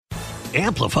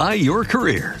Amplify your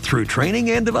career through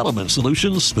training and development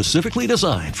solutions specifically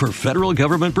designed for federal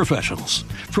government professionals.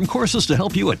 From courses to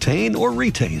help you attain or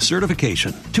retain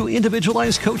certification, to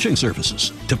individualized coaching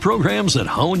services, to programs that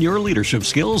hone your leadership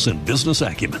skills and business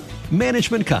acumen,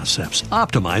 Management Concepts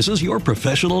optimizes your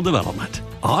professional development.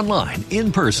 Online,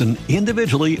 in person,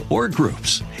 individually, or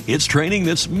groups, it's training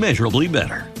that's measurably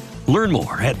better. Learn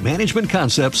more at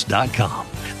managementconcepts.com.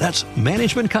 That's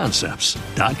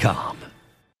managementconcepts.com.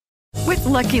 With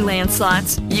Lucky Land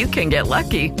Slots, you can get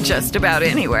lucky just about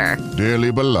anywhere.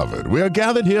 Dearly beloved, we are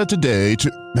gathered here today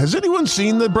to... Has anyone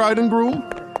seen the bride and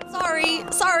groom?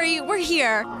 Sorry, we're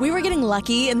here. We were getting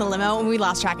lucky in the limo and we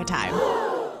lost track of time.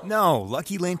 No,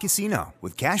 Lucky Land Casino,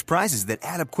 with cash prizes that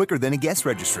add up quicker than a guest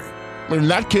registry. In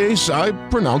that case, I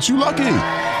pronounce you lucky.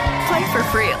 Play for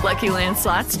free at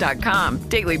LuckyLandSlots.com.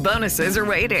 Daily bonuses are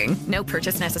waiting. No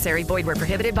purchase necessary. Void where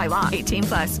prohibited by law.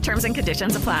 18+. Terms and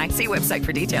conditions apply. See website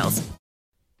for details.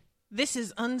 This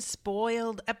is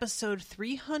Unspoiled, episode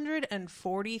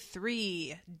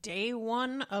 343, day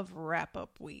 1 of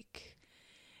wrap-up week.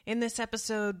 In this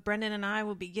episode, Brendan and I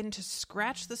will begin to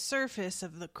scratch the surface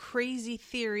of the crazy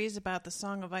theories about the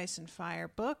Song of Ice and Fire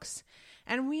books,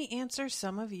 and we answer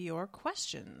some of your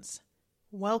questions.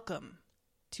 Welcome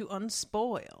to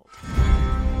Unspoiled.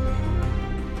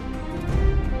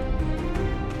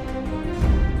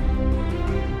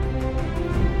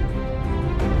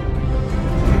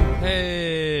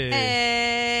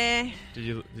 Hey.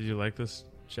 Did you like this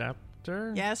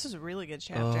chapter? Yeah, this was a really good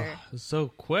chapter. It was so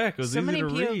quick. It was so easy to many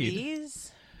read.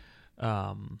 POVs.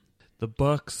 The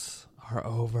books are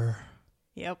over.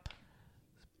 Yep.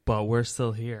 But we're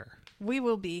still here. We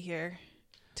will be here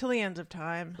till the end of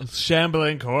time.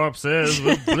 Shambling corpses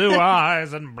with blue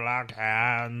eyes and black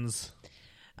hands.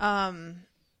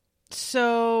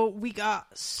 So we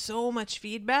got so much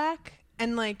feedback,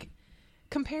 and like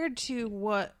compared to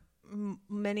what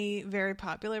many very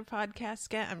popular podcasts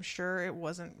get, I'm sure it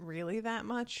wasn't really that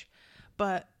much,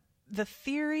 but the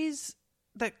theories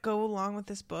that go along with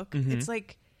this book, it's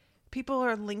like people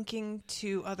are linking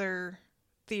to other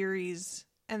theories,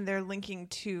 and they're linking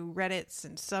to Reddits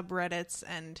and subreddits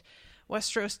and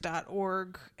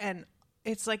Westeros.org, and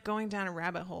it's like going down a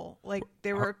rabbit hole. Like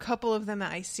there were a couple of them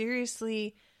that I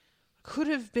seriously could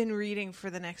have been reading for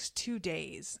the next 2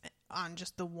 days on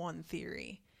just the one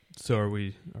theory. So are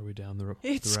we down the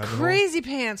It's the rabbit crazy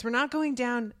pants. We're not going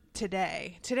down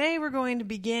today. Today we're going to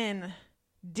begin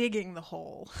digging the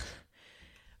hole.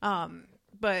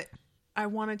 But I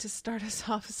wanted to start us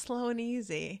off slow and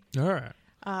easy. All right.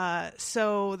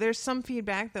 So there's some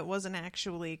feedback that wasn't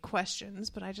actually questions,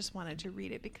 but I just wanted to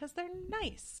read it because they're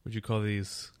nice. Would you call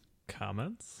these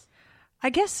comments? I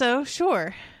guess so,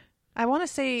 sure. I want to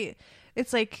say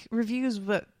it's like reviews,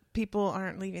 but people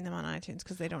aren't leaving them on iTunes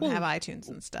because they don't have iTunes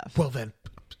and stuff. Well then.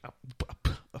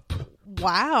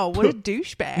 Wow, what a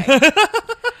douchebag.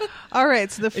 All right,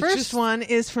 so the first one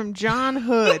is from John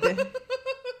Hood.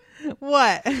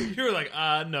 What? You were like,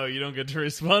 no, you don't get to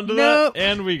respond to Nope. that.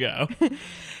 And we go.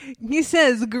 He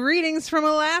says, greetings from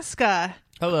Alaska.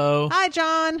 Hello. Hi,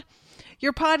 John.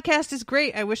 Your podcast is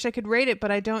great. I wish I could rate it, but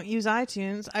I don't use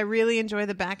iTunes. I really enjoy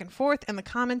the back and forth and the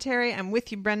commentary. I'm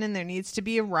with you, Brendan. There needs to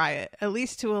be a riot, at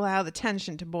least to allow the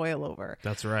tension to boil over.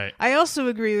 That's right. I also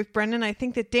agree with Brendan. I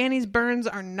think that Dany's burns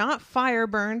are not fire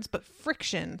burns, but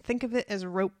friction. Think of it as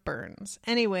rope burns.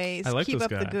 Anyways, I like keep this up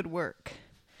guy. the good work.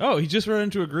 Oh, he just wrote in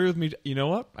to agree with me. You know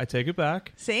what? I take it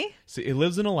back. See? He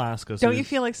lives in Alaska. So Don't you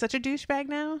feel like such a douchebag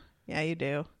now? Yeah, you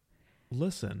do.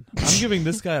 Listen, I'm giving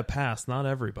this guy a pass, not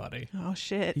everybody. Oh,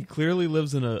 shit. He clearly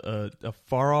lives in a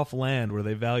far-off land where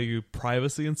they value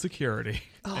privacy and security.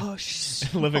 Oh,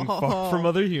 shit. Living far from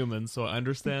other humans, so I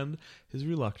understand his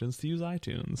reluctance to use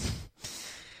iTunes.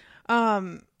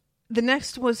 The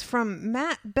next was from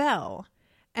Matt Bell.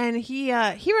 And he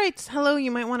writes, hello, you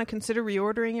might want to consider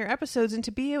reordering your episodes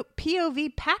into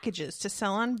POV packages to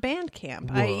sell on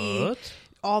Bandcamp, i.e.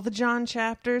 all the John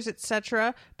chapters,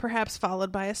 etc., perhaps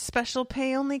followed by a special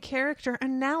pay-only character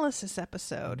analysis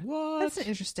episode. What? That's an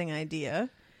interesting idea.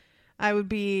 I would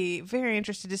be very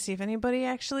interested to see if anybody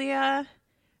actually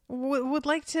would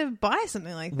like to buy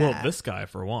something like that. Well, this guy,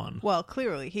 for one. Well,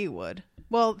 clearly he would.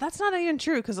 Well, that's not even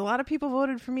true, because a lot of people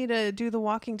voted for me to do the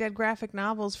Walking Dead graphic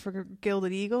novels for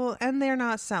Gilded Eagle, and they're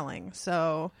not selling,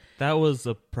 so... That was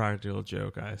a practical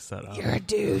joke I set up. You're a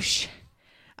douche.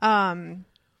 And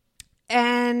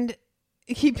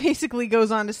he basically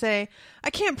goes on to say, I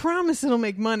can't promise it'll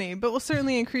make money, but will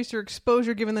certainly increase your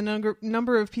exposure given the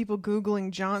number of people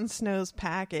Googling Jon Snow's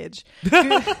package.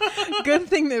 Good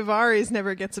thing that Varys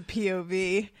never gets a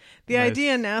POV. The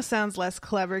idea now sounds less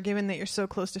clever, given that you're so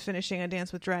close to finishing A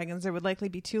Dance with Dragons. There would likely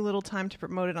be too little time to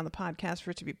promote it on the podcast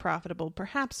for it to be profitable,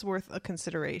 perhaps worth a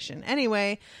consideration.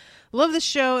 Anyway, love the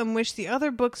show and wish the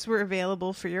other books were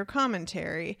available for your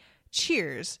commentary.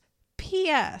 Cheers.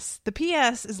 P.S. The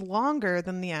P.S. is longer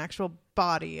than the actual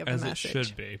body of the message. As it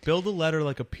should be. Build a letter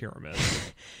like a pyramid.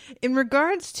 In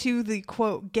regards to the,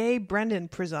 quote, gay Brendan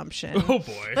presumption. Oh,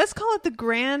 boy. Let's call it the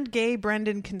grand gay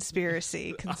Brendan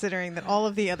conspiracy, considering that all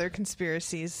of the other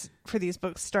conspiracies for these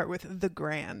books start with the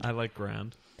grand. I like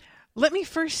grand. Let me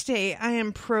first state I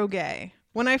am pro-gay.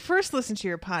 When I first listened to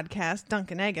your podcast,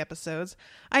 Dunk and Egg episodes,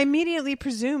 I immediately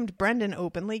presumed Brendan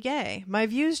openly gay. My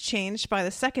views changed by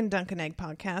the second Dunk and Egg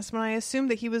podcast when I assumed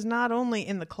that he was not only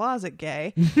in the closet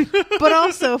gay, but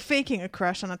also faking a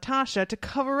crush on Natasha to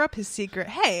cover up his secret.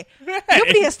 Hey,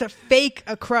 nobody has to fake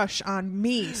a crush on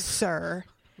me, sir.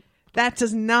 That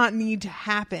does not need to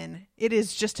happen. It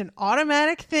is just an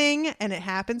automatic thing, and it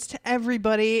happens to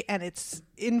everybody, and it's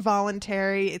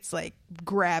involuntary. It's like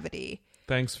gravity.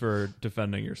 Thanks for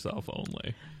defending yourself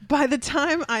only. By the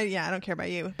time I don't care about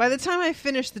you. By the time I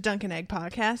finished the Dunk and Egg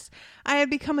podcast, I had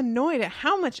become annoyed at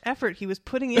how much effort he was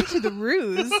putting into the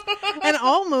ruse and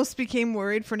almost became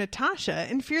worried for Natasha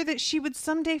in fear that she would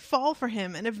someday fall for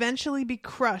him and eventually be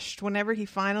crushed whenever he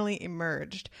finally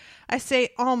emerged. I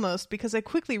say almost because I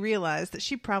quickly realized that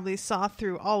she probably saw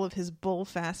through all of his bull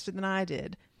faster than I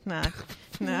did. Nah.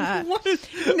 Now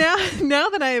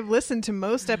that I have listened to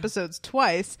most episodes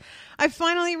twice, I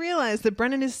finally realized that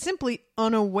Brennan is simply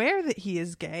unaware that he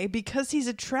is gay because he's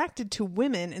attracted to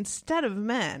women instead of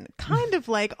men. Kind of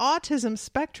like autism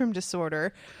spectrum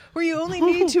disorder, where you only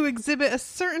need to exhibit a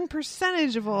certain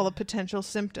percentage of all the potential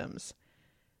symptoms.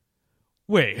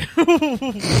 Wait.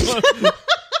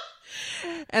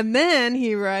 And then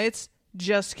he writes,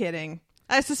 just kidding.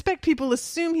 I suspect people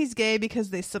assume he's gay because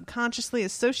they subconsciously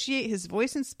associate his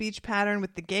voice and speech pattern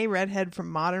with the gay redhead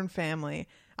from Modern Family.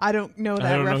 I don't know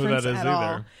that reference at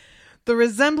all. The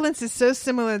resemblance is so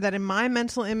similar that in my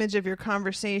mental image of your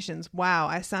conversations, wow,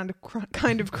 I sound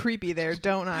kind of creepy there,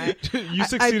 don't I? You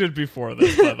succeeded before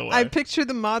this, by the way. I picture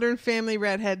the Modern Family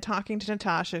redhead talking to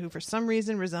Natasha, who for some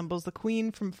reason resembles the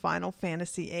queen from Final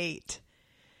Fantasy VIII.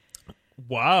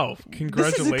 Wow,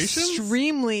 congratulations. This is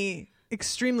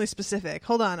extremely specific.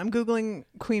 Hold on, I'm Googling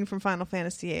Queen from Final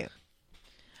Fantasy VIII.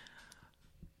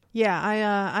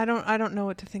 Yeah, I don't know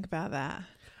what to think about that.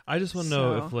 I just want to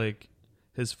know if like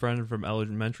his friend from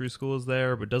elementary school is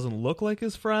there, but doesn't look like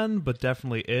his friend, but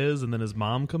definitely is, and then his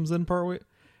mom comes in partway.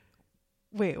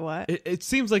 Wait, what? It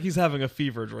seems like he's having a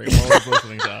fever dream while he's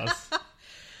listening to us.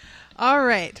 All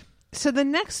right. So the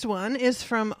next one is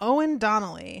from Owen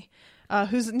Donnelly,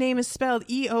 whose name is spelled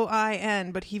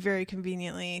E-O-I-N, but he very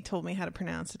conveniently told me how to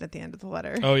pronounce it at the end of the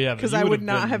letter. Oh, yeah. Because I would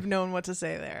not have known what to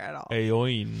say there at all.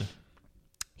 Aoin.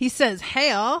 He says,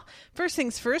 hey all, first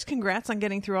things first, congrats on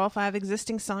getting through all 5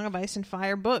 existing Song of Ice and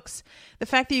Fire books. The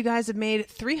fact that you guys have made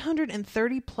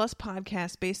 330 plus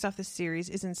podcasts based off this series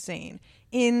is insane.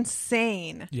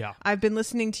 Insane. Yeah. I've been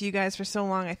listening to you guys for so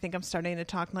long, I think I'm starting to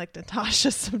talk like Natasha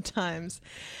sometimes.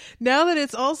 Now that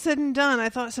it's all said and done, I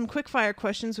thought some quick-fire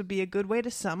questions would be a good way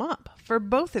to sum up for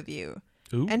both of you.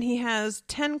 Ooh. And he has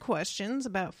 10 questions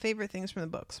about favorite things from the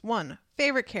books. 1,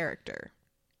 favorite character.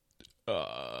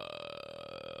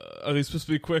 Are these supposed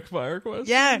to be quick fire questions?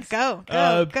 Yeah, go.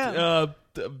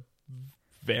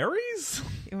 Varys?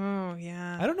 Oh,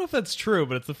 yeah. I don't know if that's true,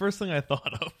 but it's the first thing I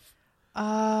thought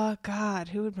of. God,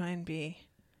 who would mine be?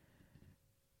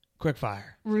 Quick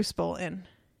fire. Roose Bolton.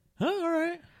 Oh, all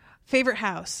right. Favorite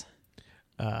house?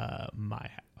 My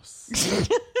house.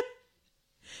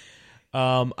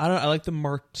 I like the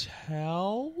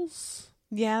Martells.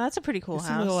 Yeah, that's a pretty cool It house.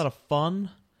 seems like a lot of fun.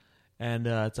 And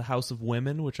it's a house of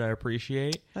women, which I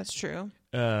appreciate. That's true.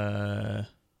 And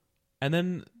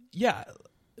then, yeah,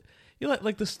 you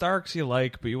like the Starks you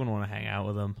like, but you wouldn't want to hang out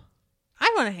with them.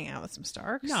 I want to hang out with some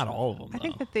Starks. Not all of them, I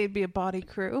think though. that they'd be a body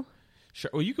crew.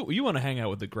 Sure. Well, you want to hang out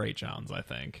with the Greyjohns, I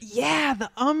think. Yeah, the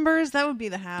Umbers, that would be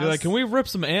the house. You're like, can we rip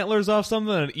some antlers off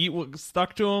something and eat what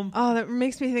stuck to them? Oh, that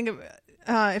makes me think of...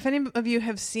 if any of you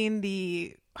have seen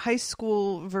the high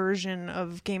school version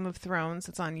of Game of Thrones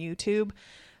that's on YouTube...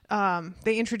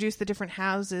 they introduce the different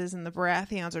houses, and the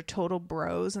Baratheons are total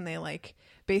bros, and they like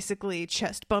basically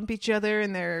chest bump each other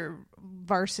in their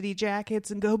varsity jackets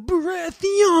and go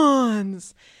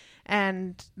Baratheons.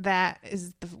 And that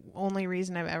is the only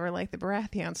reason I've ever liked the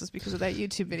Baratheons, is because of that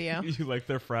YouTube video. You like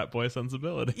their frat boy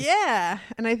sensibility. Yeah,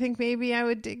 and I think maybe I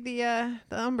would dig the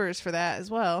Umbers for that as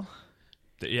well.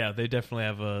 Yeah, they definitely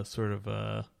have a sort of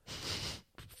a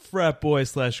frat boy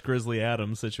 / Grizzly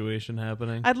Adams situation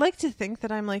happening. I'd like to think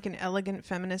that I'm like an elegant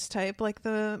feminist type like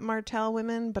the Martell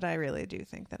women, but I really do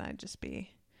think that I'd just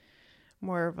be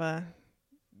more of a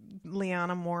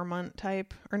Lyanna Mormont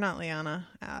type. Or not Lyanna.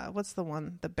 What's the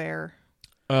one? The bear.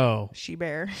 Oh.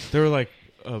 She-bear. There were like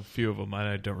a few of them.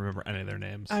 I don't remember any of their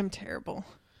names. I'm terrible.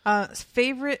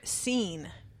 Favorite scene?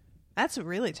 That's a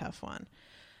really tough one.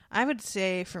 I would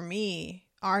say for me,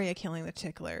 Arya killing the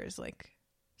Tickler is like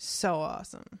so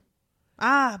awesome.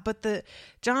 But the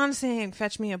Jon saying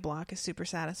 "fetch me a block" is super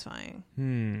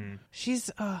satisfying. She's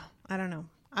I don't know.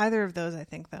 Either of those, I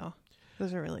think, though.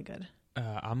 Those are really good.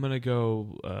 I'm gonna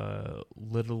go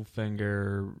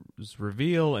Littlefinger's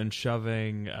reveal and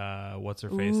shoving what's her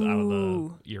face out of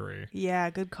the Eyrie. Yeah,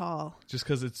 good call. Just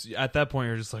because it's at that point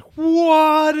you're just like,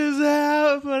 what is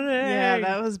happening? Yeah,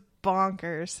 that was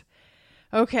bonkers.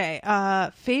 Okay,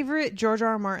 favorite George R.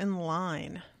 R. Martin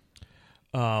line.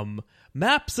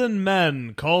 Maps and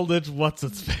Men called it what's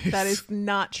its face. That is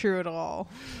not true at all.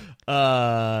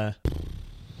 I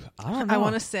don't know. I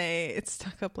want to say it's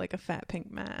stuck up like a fat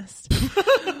pink mast.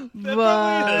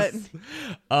 But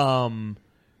I'm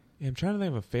trying to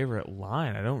think of a favorite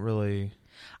line. I don't really.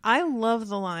 I love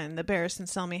the line that Barristan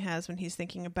Selmy has when he's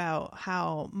thinking about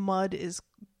how mud is.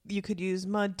 You could use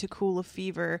mud to cool a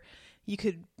fever. You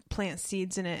could plant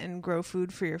seeds in it and grow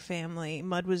food for your family.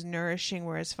 Mud was nourishing,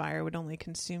 whereas fire would only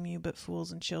consume you, but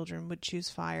fools and children would choose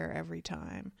fire every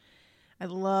time. I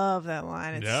love that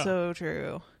line. It's so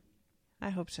true. I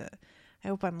hope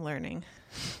I'm learning.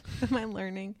 Am I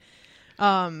learning?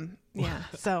 Yeah,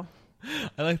 so.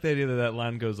 I like the idea that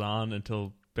line goes on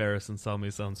until Barristan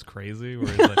Selmy sounds crazy,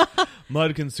 where he's like,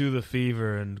 mud can soothe the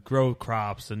fever and grow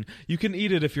crops, and you can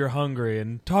eat it if you're hungry,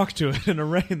 and talk to it in a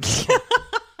rainstorm.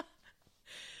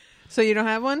 So you don't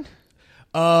have one?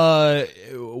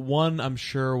 One I'm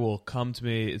sure will come to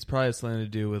me. It's probably something to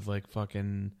do with like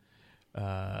fucking,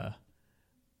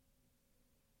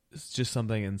 it's just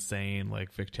something insane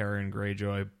like Victorian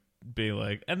Greyjoy be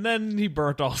like, and then he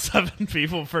burnt all 7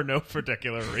 people for no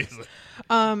particular reason.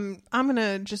 I'm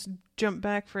gonna just jump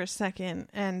back for a second,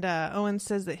 and Owen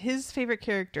says that his favorite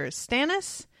character is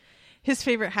Stannis. His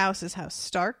favorite house is House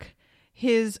Stark.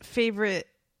 His favorite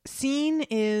scene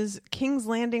is King's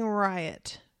Landing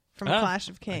riot from Clash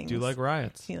of Kings. I do like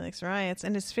riots. He likes riots,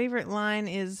 and his favorite line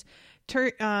is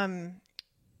Tyrion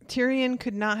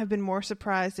could not have been more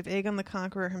surprised if Aegon the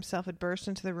Conqueror himself had burst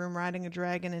into the room riding a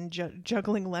dragon and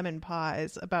juggling lemon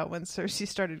pies about when Cersei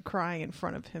started crying in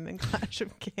front of him in Clash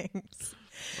of Kings.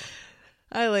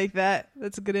 I like that.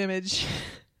 That's a good image.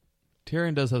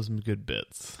 Tyrion does have some good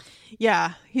bits.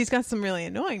 Yeah, he's got some really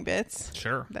annoying bits.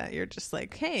 Sure. That you're just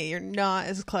like, hey, you're not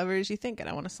as clever as you think, and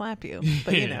I want to slap you.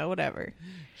 But, you know, whatever.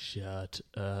 Shut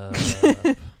up.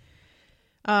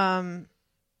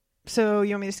 So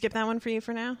you want me to skip that one for you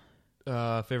for now?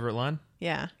 Favorite line?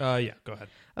 Yeah. Yeah, go ahead.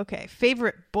 Okay,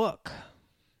 favorite book?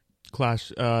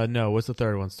 Clash, no, what's the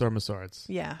third one? Storm of Swords.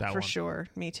 Yeah, that for one. sure.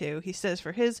 Me too. He says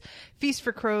for his Feast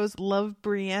for Crows, love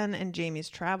Brienne and Jaime's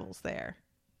travels there.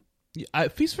 Yeah,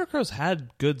 Feast for Crows had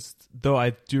good, though I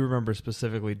do remember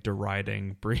specifically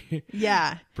deriding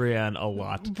Brienne a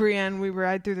lot. Brienne, we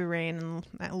ride through the rain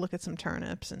and look at some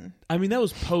turnips. And I mean, that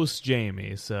was post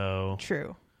Jaime, so.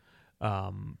 True.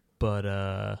 But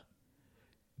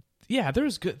yeah,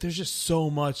 there's just so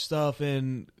much stuff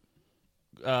in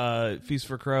Feast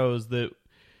for Crows that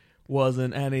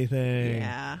wasn't anything.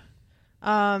 Yeah.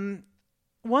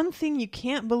 One thing you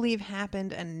can't believe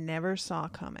happened and never saw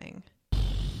coming.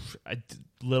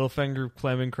 Littlefinger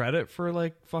claiming credit for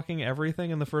like fucking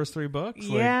everything in the first 3 books.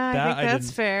 Yeah, like, I think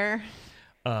that's fair.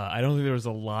 I don't think there was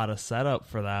a lot of setup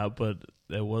for that, but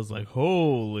it was like,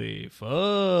 holy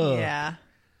fuck. Yeah.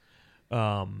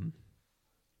 I'm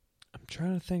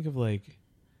trying to think of like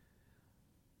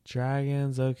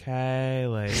dragons. Okay,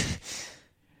 like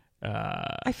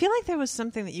I feel like there was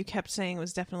something that you kept saying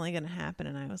was definitely going to happen,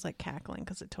 and I was like cackling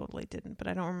because it totally didn't. But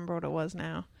I don't remember what it was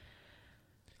now.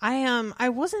 I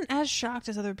wasn't as shocked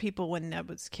as other people when Ned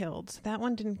was killed. So that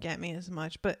one didn't get me as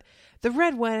much. But the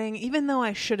Red Wedding, even though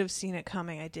I should have seen it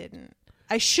coming, I didn't.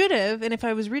 I should have, and if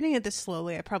I was reading it this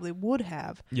slowly, I probably would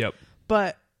have. Yep.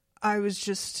 But I was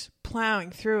just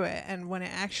plowing through it, and when it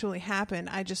actually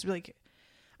happened, I just like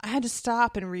I had to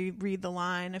stop and reread the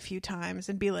line a few times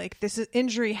and be like, this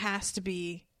injury has to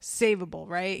be savable,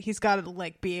 right? He's got to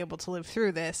like be able to live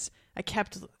through this. I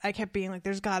kept being like,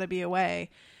 there's got to be a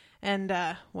way. And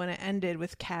when it ended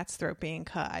with Kat's throat being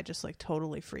cut, I just like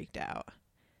totally freaked out.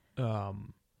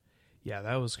 Yeah,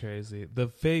 that was crazy. The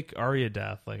fake Arya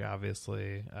death, like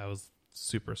obviously, I was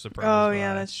super surprised. Oh by.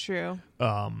 yeah, that's true.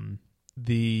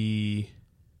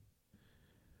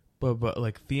 But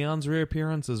like Theon's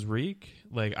reappearance as Reek,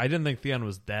 like I didn't think Theon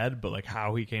was dead, but like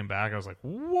how he came back, I was like,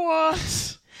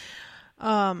 what?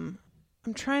 I'm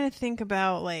trying to think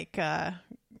about like I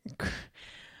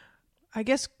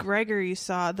guess Gregor, you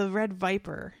saw the Red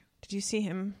Viper. Did you see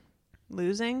him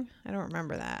losing? I don't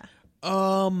remember that.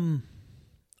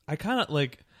 I kind of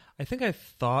like, I think I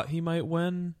thought he might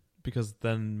win because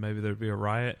then maybe there'd be a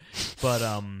riot, but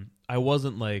I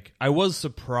wasn't like, I was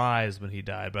surprised when he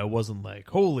died, but I wasn't like,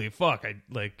 holy fuck. I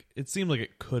like, it seemed like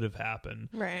it could have happened.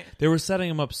 Right. They were setting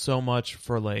him up so much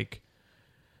for like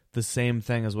the same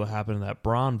thing as what happened in that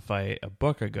Bronn fight a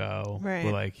book ago, right,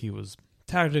 where like he was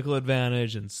tactical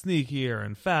advantage and sneakier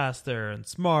and faster and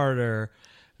smarter,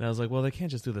 and I was like, well, they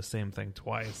can't just do the same thing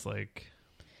twice. Like,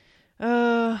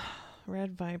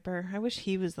 Red Viper, I wish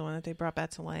he was the one that they brought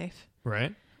back to life.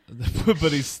 Right.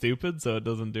 But he's stupid, so it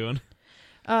doesn't do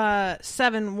anything.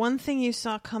 7, one thing you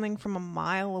saw coming from a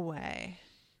mile away.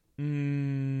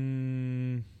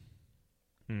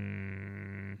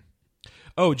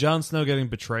 Oh, Jon Snow getting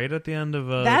betrayed at the end of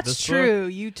That's this true.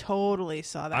 book? You totally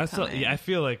saw that coming. I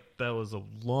feel like that was a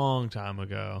long time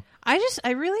ago. I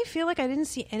really feel like I didn't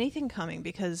see anything coming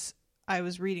because I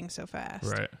was reading so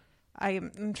fast. Right.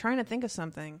 I'm trying to think of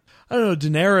something. I don't know,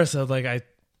 Daenerys, I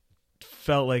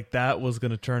felt like that was going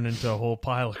to turn into a whole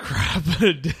pile of crap, but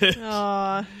it did.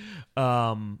 Aw.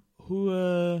 I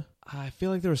feel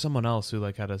like there was someone else who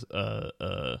like had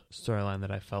a storyline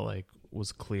that I felt like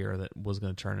was clear that was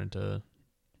going to turn into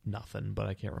nothing, but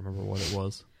I can't remember what it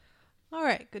was. All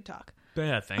right, good talk. But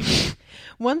yeah, thank you.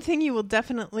 One thing you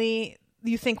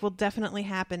think will definitely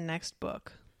happen next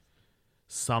book.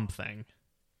 Something.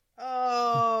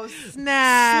 Oh,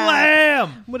 snap.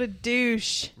 Slam! What a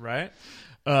douche. Right?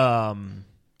 I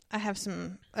have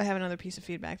another piece of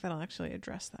feedback that'll actually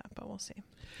address that, but we'll see.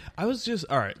 I was just,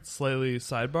 all right, slightly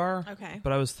sidebar. Okay.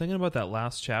 But I was thinking about that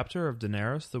last chapter of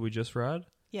Daenerys that we just read.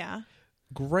 Yeah.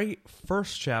 Great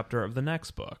first chapter of the next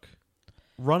book.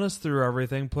 Run us through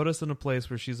everything, put us in a place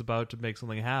where she's about to make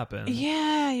something happen.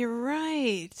 Yeah, you're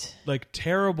right. Like,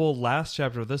 terrible last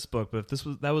chapter of this book, but if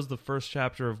that was the first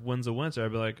chapter of Winds of Winter,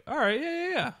 I'd be like, all right,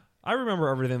 yeah. I remember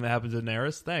everything that happened to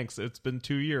Daenerys. Thanks. It's been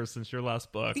 2 years since your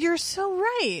last book. You're so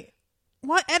right.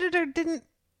 What editor didn't...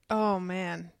 Oh,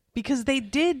 man. Because they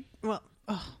did... Well,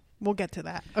 we'll get to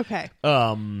that. Okay.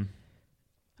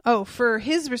 For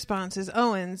his responses,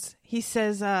 Owens, he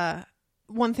says...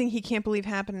 one thing he can't believe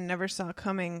happened and never saw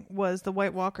coming was the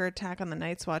White Walker attack on the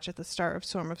Night's Watch at the start of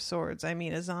Storm of Swords. I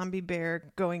mean, a zombie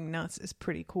bear going nuts is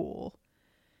pretty cool.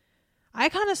 I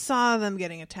kind of saw them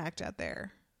getting attacked out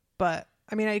there, but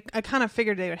I mean, I kind of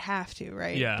figured they would have to,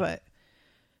 right? Yeah. But,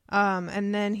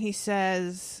 and then he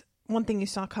says, one thing you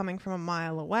saw coming from a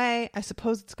mile away. I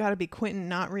suppose it's got to be Quentin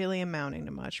not really amounting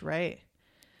to much, right?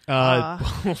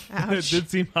 It did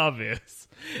seem obvious.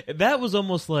 That was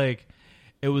almost like...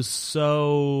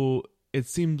 It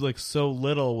seemed like so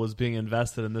little was being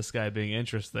invested in this guy being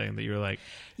interesting that you were like,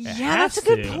 yeah, that's a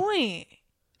good point.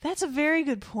 That's a very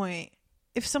good point.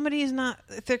 If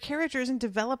their character isn't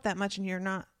developed that much and you're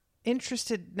not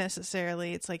interested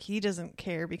necessarily, it's like he doesn't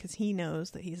care because he knows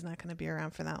that he's not going to be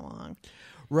around for that long.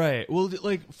 Right. Well,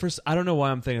 like, I don't know why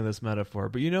I'm thinking this metaphor,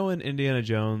 but you know in Indiana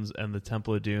Jones and the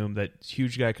Temple of Doom, that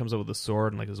huge guy comes up with a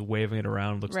sword and like is waving it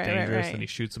around, looks dangerous, and he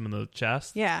shoots him in the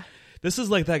chest? Yeah. This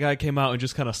is like that guy came out and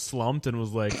just kind of slumped and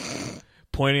was like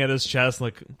pointing at his chest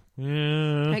like,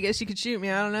 yeah. I guess you could shoot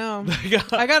me. I don't know.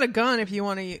 I got a gun if you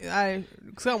want to.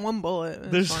 It's got one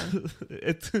bullet.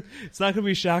 It's not going to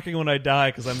be shocking when I die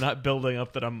because I'm not building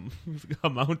up that I'm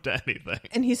amount to anything.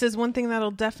 And he says one thing that'll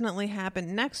definitely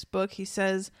happen next book. He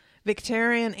says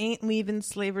Victarion ain't leaving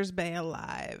Slaver's Bay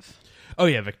alive. Oh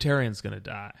yeah, Victarion's going to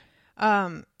die.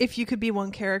 If you could be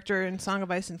one character in Song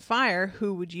of Ice and Fire,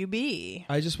 who would you be?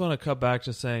 I just want to cut back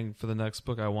to saying for the next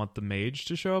book, I want the mage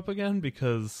to show up again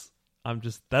because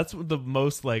that's the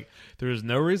most like, there's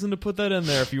no reason to put that in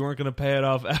there if you weren't going to pay it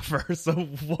off ever. So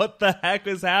what the heck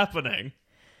is happening?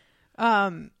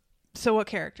 So what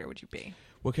character would you be?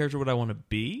 What character would I want to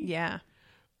be? Yeah.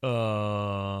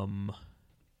 Sheesh.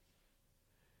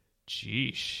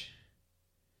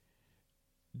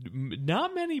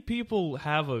 Not many people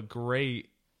have a great...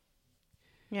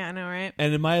 Yeah, I know, right?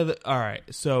 And all right,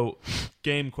 so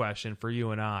game question for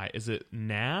you and I. Is it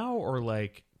now or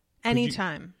like...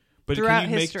 Anytime. But throughout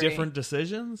can you history. make different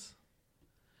decisions?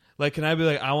 Like, can I be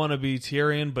like, I want to be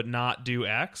Tyrion, but not do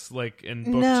X? Like in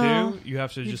book No. 2, you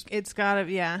have to just It's gotta,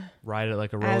 ride it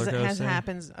like a roller coaster. as it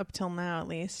happens up till now, at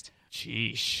least.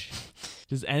 Sheesh.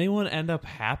 Does anyone end up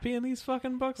happy in these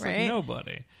fucking books? Like, Right?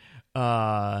 nobody.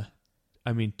 I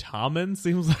mean, Tommen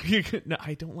seems like a good... No,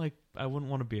 I wouldn't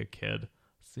want to be a kid.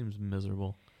 Seems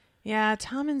miserable. Yeah,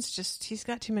 Tommen's he's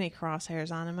got too many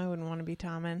crosshairs on him. I wouldn't want to be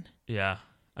Tommen. Yeah.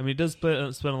 I mean, he does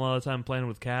spend a lot of time playing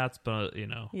with cats, but,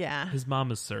 Yeah. his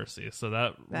mom is Cersei, so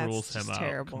that's rules him just out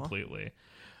terrible. completely.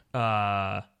 Bloodraven?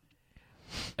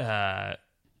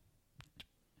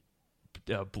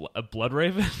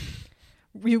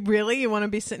 You want to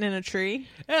be sitting in a tree?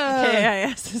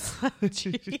 KISS.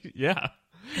 Yeah.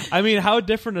 I mean, how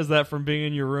different is that from being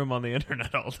in your room on the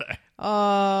internet all day?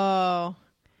 Oh,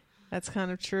 that's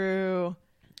kind of true.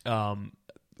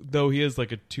 Though he is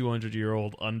like a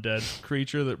 200-year-old undead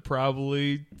creature that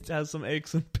probably has some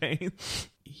aches and pains.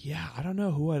 Yeah, I don't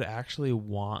know who I'd actually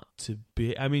want to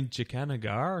be. I mean,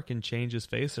 Jaqen can change his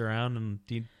face around and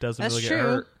he doesn't That's really true. get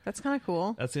hurt. That's kind of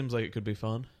cool. That seems like it could be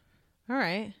fun. All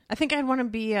right. I think I'd want to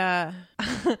be a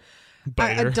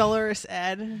Biter. Dolorous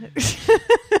Ed.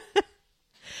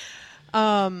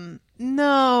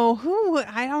 No, who would,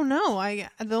 I don't know.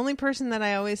 The only person that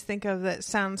I always think of that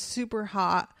sounds super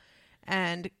hot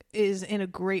and is in a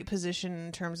great position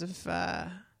in terms of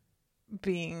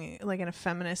being like in a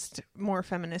more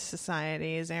feminist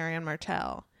society is Ariane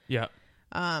Martell. Yeah.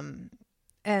 And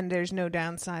there's no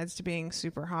downsides to being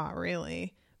super hot,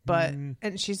 really. But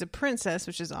and she's a princess,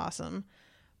 which is awesome.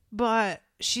 But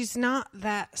she's not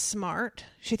that smart.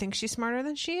 She thinks she's smarter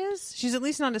than she is. She's at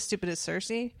least not as stupid as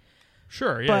Cersei.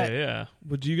 Sure, yeah.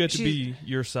 Would you get to be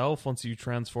yourself once you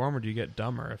transform, or do you get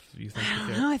dumber if you think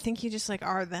you No, I think you just like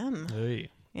are them. Hey.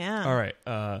 Yeah. All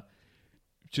right.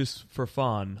 Just for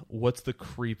fun, what's the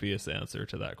creepiest answer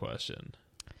to that question?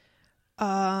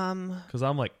 Because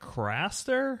I'm like,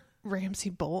 Craster? Ramsay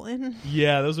Bolton.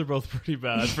 Yeah, those are both pretty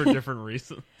bad for different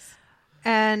reasons.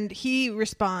 And he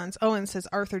responds, Owen says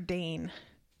Arthur Dane.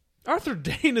 Arthur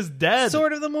Dane is dead.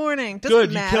 Sword of the Morning. Doesn't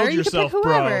Good, matter. you killed yourself, can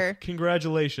pick whoever. bro.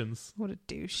 Congratulations. What a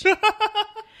douche.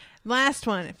 Last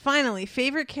one. Finally,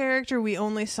 favorite character we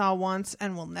only saw once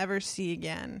and will never see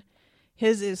again.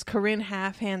 His is Corinne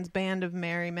Halfhand's band of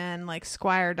merry men, like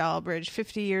Squire Dalbridge,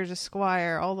 50 years a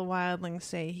squire. All the wildlings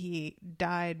say he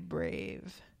died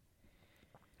brave.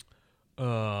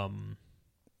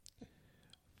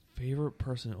 Favorite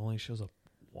person who only shows up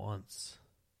once.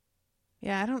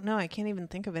 Yeah, I don't know. I can't even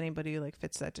think of anybody who like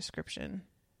fits that description.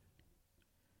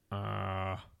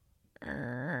 Like,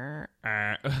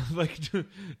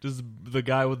 does the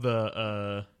guy with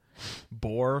the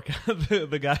boar,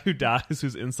 the guy who dies,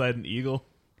 who's inside an eagle?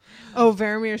 Oh,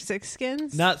 Varamir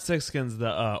Sixskins? Not Sixskins,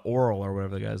 the Oral or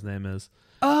whatever the guy's name is.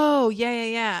 Oh,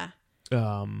 yeah.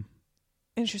 Um,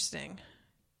 Interesting.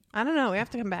 I don't know. We have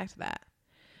to come back to that.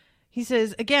 He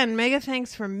says, again, mega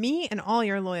thanks from me and all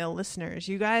your loyal listeners.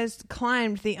 You guys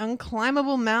climbed the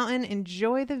unclimbable mountain.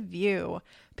 Enjoy the view.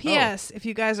 P.S. If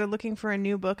you guys are looking for a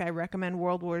new book, I recommend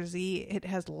World War Z. It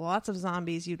has lots of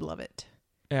zombies. You'd love it.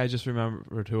 Yeah, I just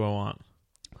remembered who I want.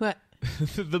 What?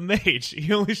 The mage.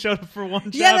 He only showed up for one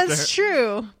chapter. Yeah, that's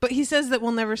true. But he says that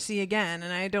we'll never see again,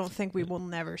 and I don't think we will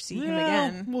never see him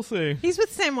again. We'll see. He's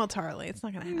with Samuel Tarly. It's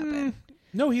not going to happen.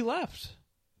 No, he left.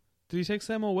 Did he take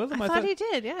Samuel with him? I thought he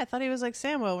did. Yeah, I thought he was like,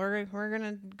 Samuel, we're going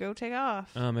to go take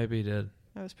off. Maybe he did.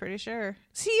 I was pretty sure.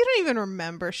 See, you don't even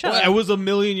remember. Shut Well, up. it was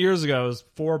 1,000,000 years ago. It was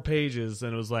 4 pages,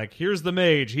 and it was like, here's the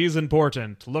mage. He's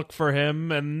important. Look for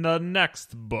him in the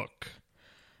next book.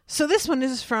 So this one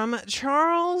is from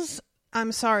Charles.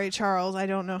 I'm sorry, Charles. I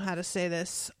don't know how to say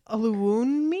this.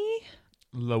 Oluwunmi?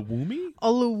 Lawumi?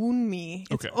 Oluwunmi.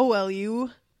 It's Okay.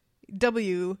 Oluwunmi.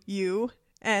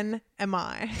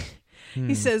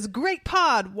 He says, great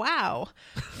pod. Wow.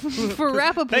 For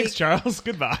Rappableak. Thanks, Charles.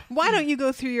 Goodbye. Why don't you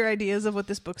go through your ideas of what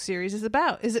this book series is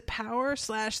about? Is it power /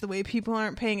 the way people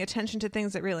aren't paying attention to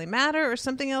things that really matter, or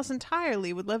something else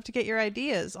entirely? Would love to get your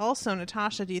ideas. Also,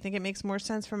 Natasha, do you think it makes more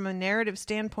sense from a narrative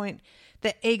standpoint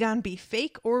that Aegon be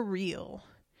fake or real?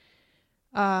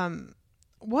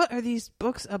 What are these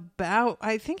books about?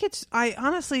 I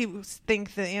honestly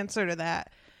think the answer to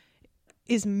that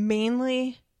is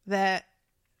mainly that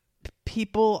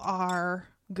people are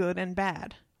good and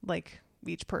bad. Like,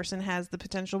 each person has the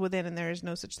potential within, and there is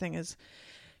no such thing as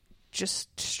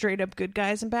just straight up good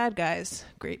guys and bad guys.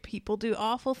 Great people do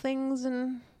awful things,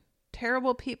 and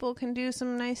terrible people can do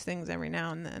some nice things every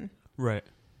now and then. Right.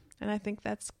 And I think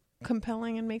that's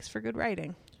compelling and makes for good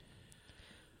writing.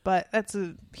 But that's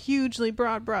a hugely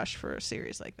broad brush for a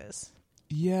series like this.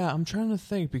 Yeah, I'm trying to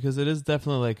think, because it is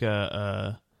definitely like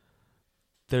a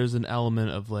there's an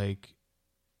element of like,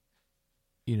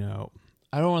 you know,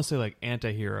 I don't want to say like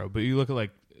anti-hero, but you look at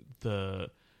like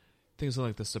the things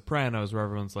like The Sopranos where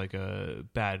everyone's like a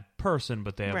bad person,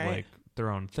 but they have like their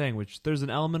own thing, which there's an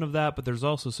element of that, but there's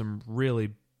also some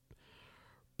really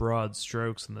broad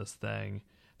strokes in this thing.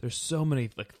 There's so many,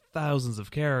 like thousands of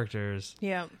characters.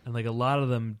 Yeah. And like a lot of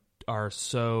them are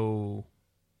so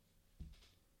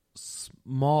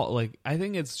small. Like, I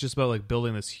think it's just about like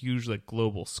building this huge like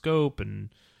global scope, and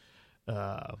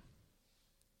I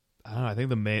don't know, I think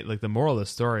the moral of the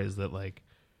story is that like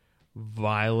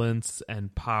violence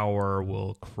and power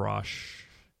will crush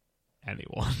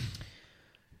anyone.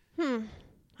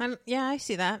 Yeah, I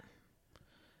see that.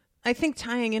 I think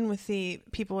tying in with the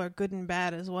people are good and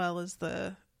bad as well is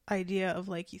the idea of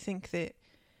like, you think that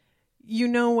you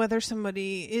know whether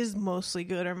somebody is mostly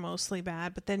good or mostly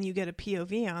bad, but then you get a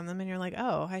POV on them and you're like,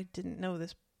 oh, I didn't know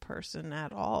this person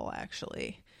at all,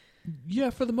 actually. Yeah,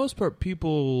 for the most part,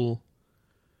 people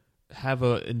have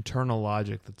an internal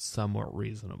logic that's somewhat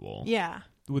reasonable. Yeah.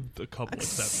 With a couple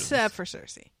exceptions. Except for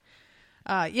Cersei.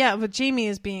 Yeah, but Jaime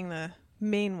is being the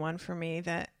main one for me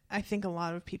that I think a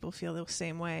lot of people feel the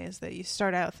same way, is that you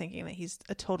start out thinking that he's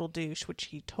a total douche, which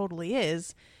he totally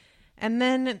is. And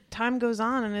then time goes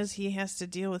on, and as he has to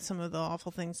deal with some of the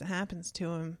awful things that happens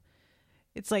to him,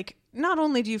 it's like, not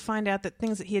only do you find out that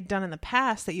things that he had done in the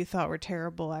past that you thought were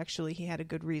terrible, actually he had a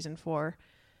good reason for,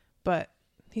 but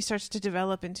he starts to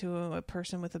develop into a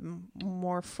person with a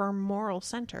more firm moral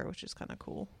center, which is kind of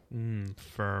cool.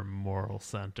 Firm moral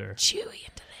center. Chewy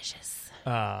and delicious.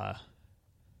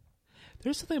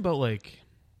 There's something about like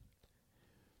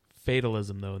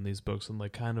fatalism though in these books, and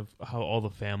like kind of how all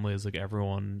the families, like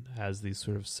everyone has these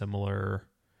sort of similar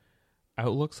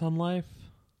outlooks on life.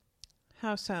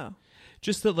 How so?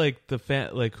 Just that like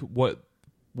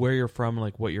where you're from,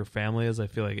 like what your family is, I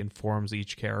feel like informs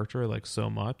each character like so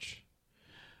much.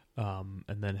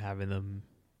 And then having them,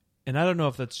 and I don't know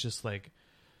if that's just like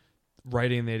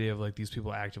writing the idea of like these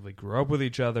people actively grew up with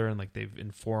each other and like they've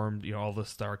informed, you know, all the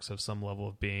Starks have some level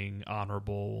of being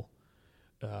honorable,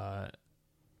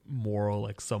 moral,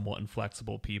 like somewhat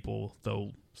inflexible people,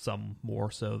 though some more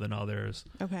so than others.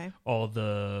 Okay. All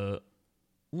the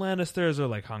Lannisters are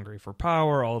like hungry for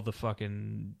power. All the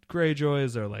fucking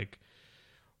Greyjoys are like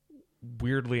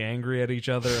weirdly angry at each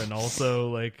other and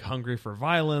also like hungry for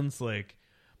violence. Like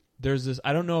there's this,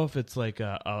 I don't know if it's like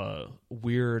a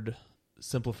weird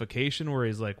simplification where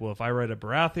he's like, well, if I write a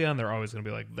Baratheon, they're always going to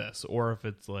be like this, or if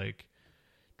it's like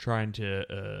trying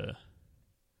to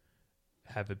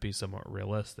have it be somewhat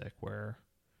realistic where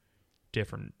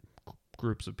different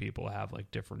groups of people have like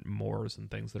different mores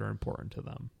and things that are important to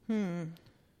them.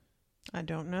 I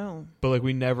don't know. But like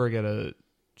we never get a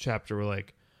chapter where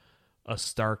like a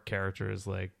Stark character is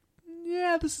like,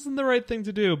 yeah, this isn't the right thing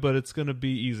to do, but it's going to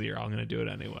be easier. I'm going to do it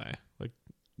anyway. Like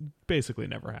basically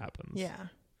never happens. Yeah.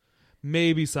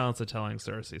 Maybe Sansa telling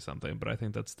Cersei something, but I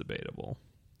think that's debatable.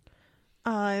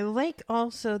 I like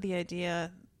also the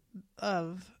idea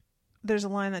of, there's a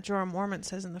line that Jorah Mormont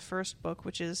says in the first book,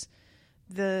 which is,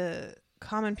 the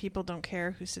common people don't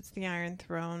care who sits the Iron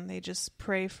Throne. They just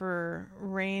pray for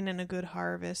rain and a good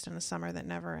harvest and a summer that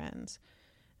never ends.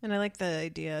 And I like the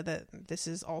idea that this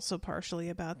is also partially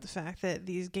about the fact that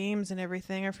these games and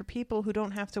everything are for people who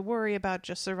don't have to worry about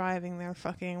just surviving their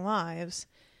fucking lives,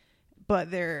 but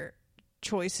their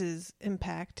choices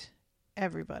impact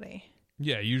everybody.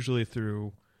 Yeah, usually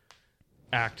through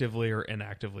actively or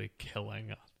inactively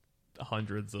killing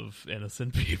hundreds of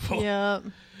innocent people. Yep.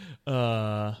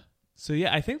 So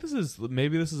yeah, I think this is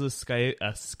a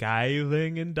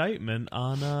scathing indictment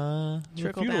on the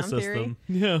feudal system.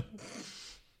 Theory. Yeah.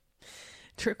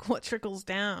 What trickles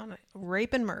down?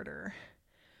 Rape and murder.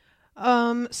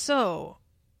 So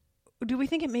do we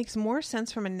think it makes more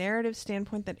sense from a narrative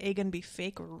standpoint that Aegon be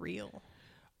fake or real?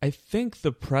 I think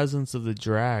the presence of the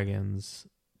dragons.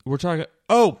 We're talking.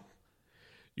 Oh,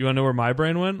 you want to know where my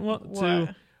brain went?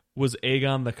 What? Was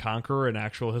Aegon the Conqueror an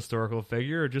actual historical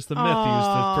figure, or just a myth used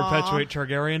to perpetuate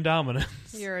Targaryen dominance?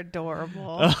 You're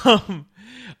adorable.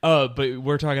 But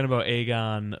we're talking about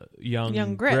Aegon,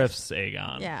 young Griff's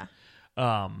Aegon. Yeah.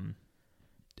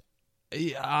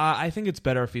 I think it's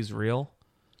better if he's real,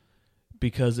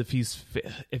 because if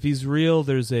he's real,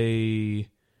 there's a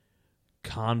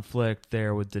conflict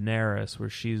there with Daenerys where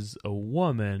she's a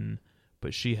woman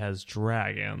but she has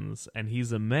dragons, and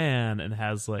he's a man and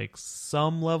has like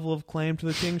some level of claim to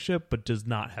the kingship but does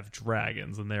not have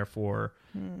dragons, and therefore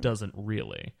doesn't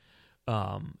really.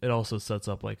 It also sets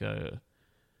up like a,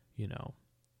 you know,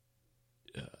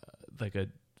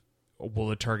 will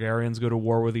the Targaryens go to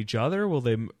war with each other? Will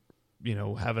they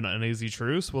have an uneasy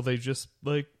truce? Will they just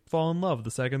like fall in love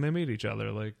the second they meet each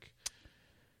other? Like,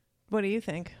 What do you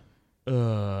think?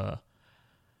 I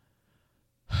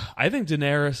think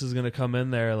Daenerys is gonna come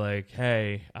in there like,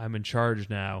 hey, I'm in charge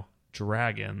now,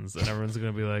 dragons, and everyone's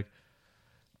gonna be like,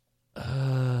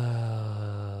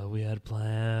 we had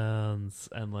plans,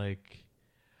 and like,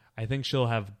 I think she'll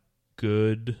have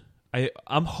good.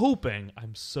 I'm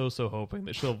so hoping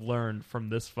that she'll have learned from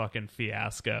this fucking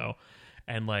fiasco,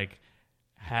 and like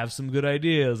have some good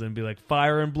ideas and be like,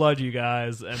 fire and blood, you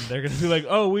guys, and they're gonna be like,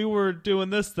 oh, we were doing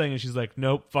this thing, and she's like,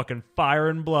 nope, fucking fire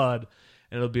and blood,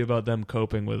 and it'll be about them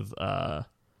coping with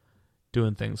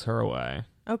doing things her way.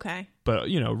 Okay. But,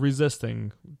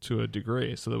 resisting to a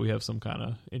degree so that we have some kind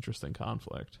of interesting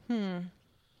conflict.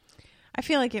 I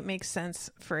feel like it makes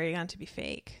sense for Aegon to be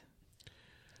fake.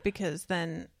 Because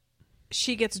then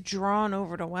she gets drawn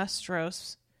over to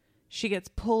Westeros. She gets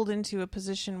pulled into a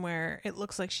position where it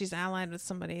looks like she's allied with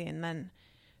somebody, and then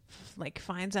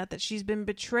finds out that she's been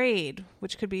betrayed,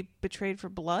 which could be betrayed for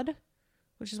blood,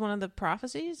 which is one of the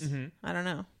prophecies. Mm-hmm. I don't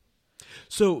know.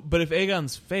 So, but if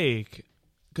Aegon's fake...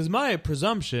 Because my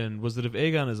presumption was that if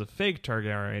Aegon is a fake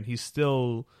Targaryen, he's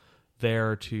still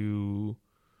there to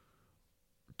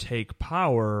take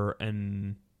power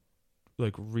and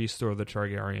like restore the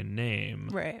Targaryen name,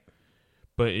 right?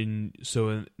 But in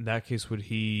that case, would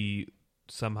he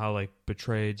somehow like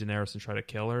betray Daenerys and try to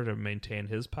kill her to maintain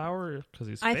his power because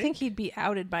he's fake? I think he'd be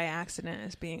outed by accident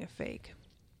as being a fake.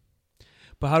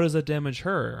 But how does that damage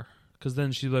her? Because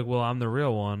then she's like, well, I'm the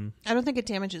real one. I don't think it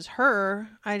damages her.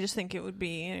 I just think it would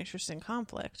be an interesting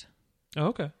conflict. Oh,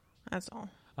 okay. That's all.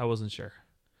 I wasn't sure.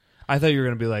 I thought you were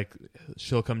going to be like,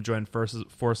 she'll come join forces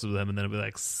with them, and then it'll be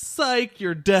like, psych,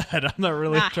 you're dead. I'm not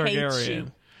really a Targaryen. Hate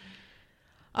you.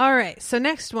 All right. So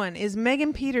next one is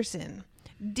Megan Peterson.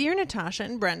 Dear Natasha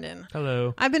and Brendan.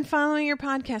 Hello. I've been following your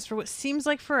podcast for what seems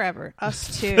like forever.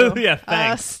 Us too. Yeah,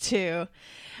 thanks. Us too.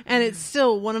 And it's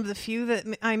still one of the few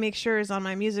that I make sure is on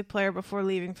my music player before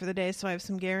leaving for the day, so I have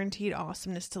some guaranteed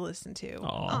awesomeness to listen to.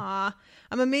 Aww.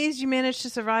 I'm amazed you managed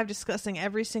to survive discussing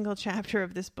every single chapter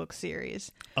of this book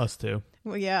series. Us too.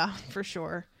 Well, yeah, for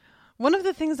sure. One of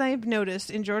the things I have noticed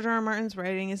in George R. R. Martin's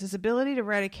writing is his ability to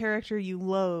write a character you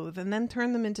loathe and then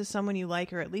turn them into someone you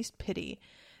like or at least pity.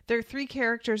 There are 3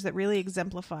 characters that really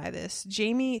exemplify this: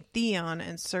 Jaime, Theon,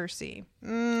 and Cersei.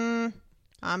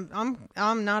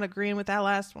 I'm not agreeing with that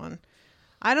last one.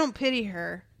 I don't pity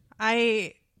her.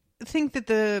 I think that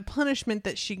the punishment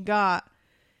that she got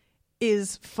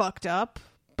is fucked up,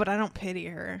 but I don't pity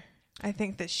her. I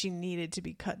think that she needed to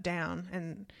be cut down,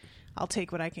 and I'll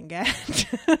take what I can get.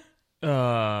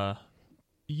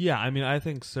 Yeah, I mean, I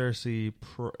think Cersei...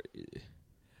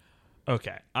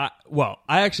 Okay. I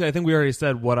think we already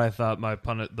said what I thought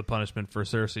the punishment for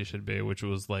Cersei should be, which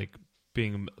was like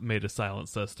being made a silent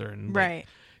sister and right.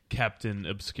 Kept in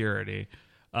obscurity.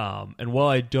 And while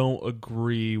I don't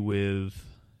agree with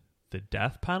the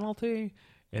death penalty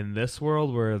in this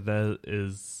world, where that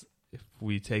is, if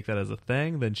we take that as a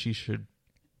thing, then she should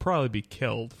probably be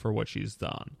killed for what she's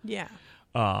done. Yeah.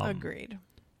 Agreed.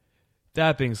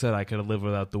 That being said, I could live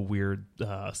without the weird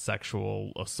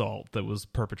sexual assault that was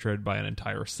perpetrated by an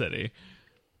entire city.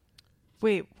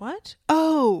 Wait, what?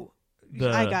 Oh,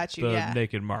 I got you. The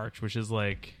Naked March, which is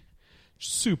like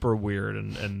super weird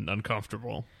and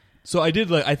uncomfortable. So I did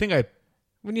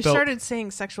when you started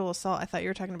saying sexual assault, I thought you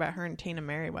were talking about her and Taina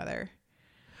Merryweather.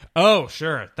 Oh,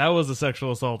 sure. That was a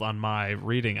sexual assault on my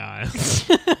reading eyes.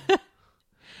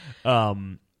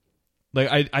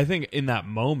 I think in that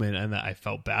moment, and that I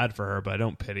felt bad for her, but I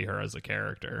don't pity her as a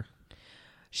character.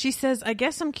 She says, I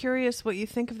guess I'm curious what you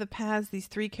think of the paths these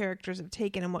 3 characters have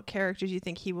taken and what characters you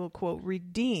think he will, quote,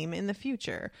 redeem in the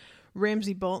future.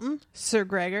 Ramsay Bolton, Sir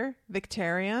Gregor,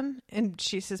 Victarion, and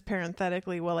she says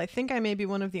parenthetically, well, I think I may be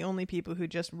one of the only people who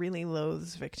just really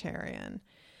loathes Victarion.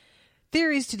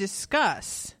 Theories to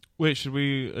discuss. Wait, should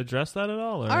we address that at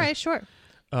all? Or? All right, sure.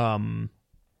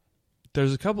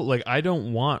 There's a couple, I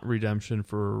don't want redemption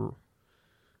for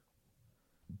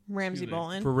Ramsay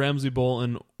Bolton. For Ramsay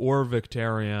Bolton or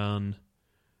Victarion.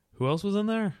 Who else was in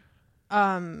there?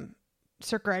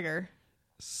 Sir Gregor.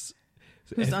 Who's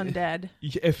undead.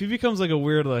 If he becomes like a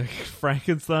weird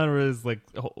Frankenstein where he's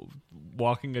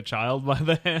walking a child by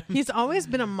the hand. He's always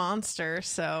been a monster,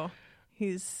 so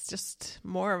he's just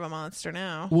more of a monster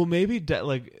now. Well, maybe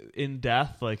in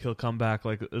death, he'll come back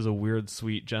as a weird,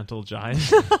 sweet, gentle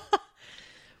giant.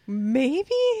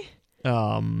 Maybe?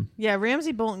 Yeah,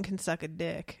 Ramsay Bolton can suck a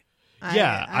dick.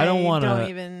 I don't want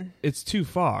to. It's too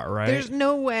far, right? There's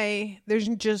no way.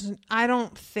 I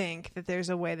don't think that there's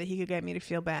a way that he could get me to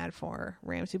feel bad for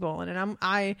Ramsay Bolton. And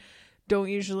I don't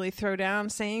usually throw down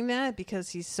saying that because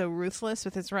he's so ruthless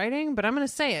with his writing, but I'm going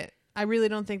to say it. I really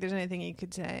don't think there's anything you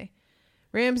could say.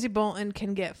 Ramsay Bolton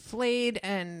can get flayed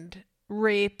and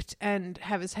raped and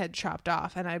have his head chopped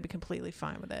off, and I'd be completely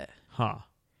fine with it. Huh.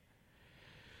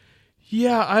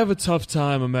 Yeah, I have a tough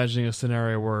time imagining a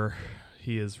scenario where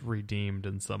he is redeemed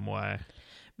in some way.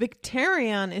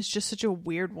 Victarion is just such a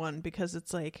weird one because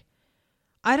it's like,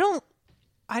 I don't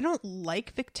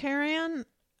like Victarion.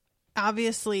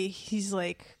 Obviously, he's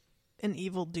like an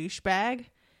evil douchebag,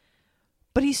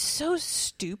 but he's so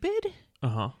stupid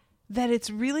that it's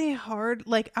really hard.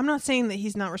 Like, I'm not saying that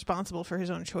he's not responsible for his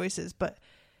own choices, but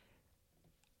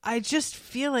I just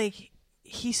feel like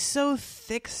he's so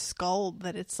thick-skulled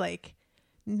that it's like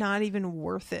not even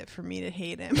worth it for me to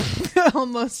hate him.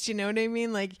 Almost, you know what I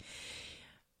mean? Like,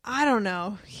 I don't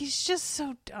know. He's just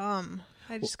so dumb.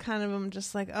 I just kind of am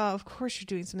just like, oh, of course you're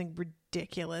doing something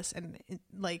ridiculous and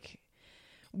like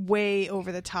way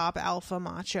over the top alpha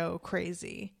macho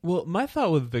crazy. Well, my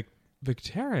thought with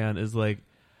Victarion is like,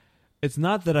 it's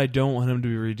not that I don't want him to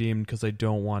be redeemed because I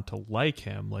don't want to like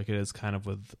him, like it is kind of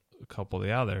with a couple of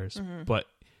the others, but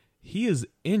he is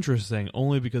interesting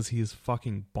only because he is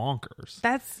fucking bonkers.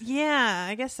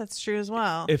 I guess that's true as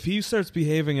well. If he starts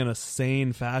behaving in a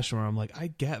sane fashion where I'm like, I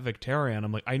get Victarion,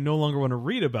 I'm like, I no longer want to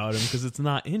read about him because it's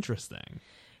not interesting.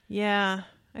 Yeah,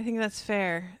 I think that's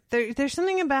fair. There's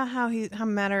something about how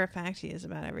matter of fact he is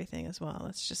about everything as well.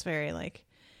 It's just very like,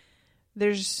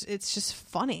 it's just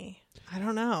funny. I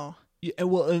don't know. Yeah,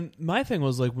 well, and my thing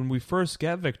was like when we first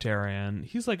get Victarion,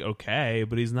 he's like okay,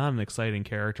 but he's not an exciting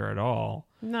character at all.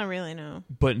 Not really, no.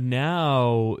 But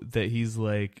now that he's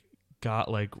like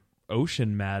got like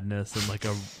ocean madness and like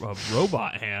a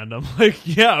robot hand, I'm like,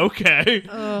 yeah, okay,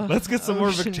 let's get some more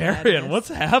Victarion. Madness. What's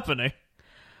happening?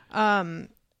 And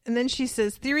then she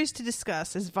says, theories to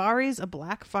discuss. Is Varys a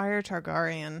Blackfyre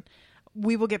Targaryen?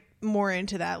 We will get more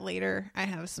into that later. I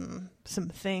have some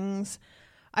things.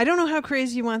 I don't know how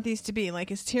crazy you want these to be. Like,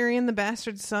 is Tyrion the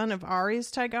bastard son of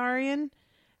Aerys Targaryen?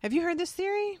 Have you heard this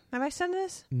theory? Have I said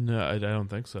this? No, I don't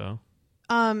think so.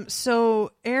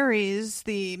 So Aerys,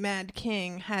 the Mad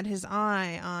King, had his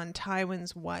eye on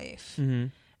Tywin's wife,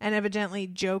 and evidently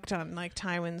joked on like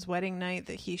Tywin's wedding night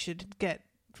that he should get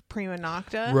prima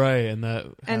nocta. Right,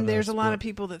 and there's a lot of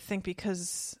people that think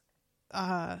because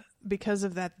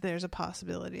of that, there's a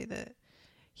possibility that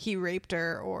he raped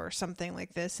her or something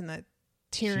like this, and that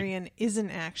Tyrion isn't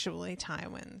actually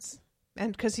Tywin's.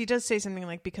 And because he does say something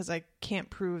like, because I can't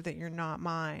prove that you're not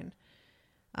mine.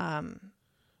 That's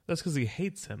because he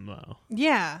hates him, though.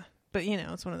 Yeah, but you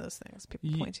know, it's one of those things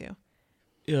people point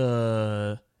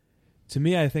to. To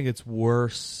me, I think it's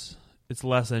worse. It's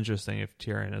less interesting if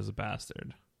Tyrion is a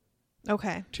bastard.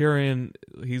 Okay. Tyrion,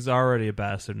 he's already a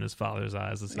bastard in his father's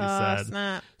eyes, as he said.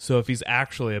 Snap. So if he's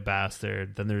actually a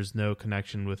bastard, then there's no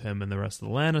connection with him and the rest of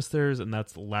the Lannisters, and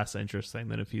that's less interesting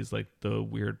than if he's like the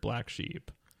weird black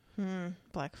sheep.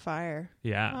 Blackfyre.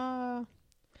 Yeah.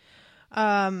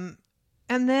 And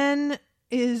then,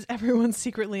 is everyone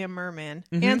secretly a merman?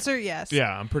 Answer, yes. Yeah,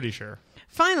 I'm pretty sure.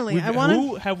 Finally,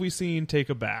 who have we seen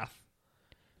take a bath?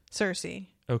 Cersei.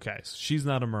 Okay, so she's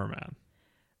not a merman.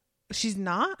 She's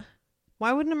not?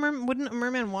 Why wouldn't a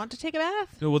merman want to take a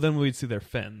bath? Well, then we'd see their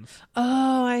fins.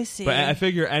 Oh, I see. But I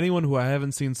figure anyone who I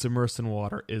haven't seen submersed in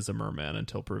water is a merman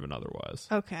until proven otherwise.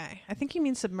 Okay. I think you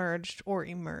mean submerged or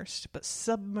immersed, but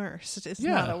submersed is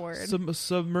not a word.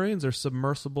 Submarines are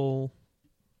submersible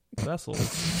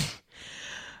vessels.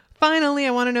 Finally,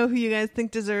 I want to know who you guys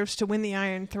think deserves to win the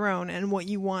Iron Throne and what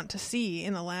you want to see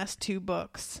in the last 2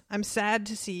 books. I'm sad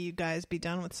to see you guys be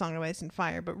done with Song of Ice and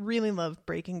Fire, but really love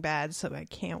Breaking Bad, so I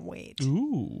can't wait.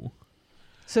 Ooh.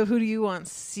 So who do you want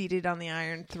seated on the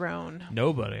Iron Throne?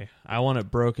 Nobody. I want it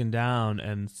broken down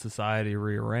and society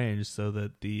rearranged so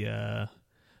that the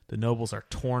nobles are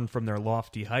torn from their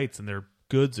lofty heights and their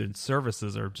goods and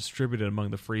services are distributed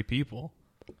among the free people.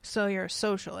 So you're a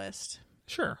socialist.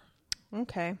 Sure.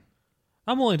 Okay.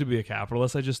 I'm willing to be a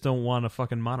capitalist. I just don't want a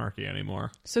fucking monarchy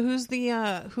anymore. So who's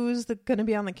going to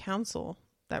be on the council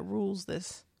that rules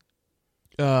this?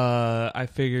 I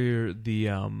figure the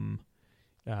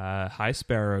High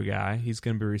Sparrow guy. He's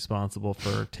going to be responsible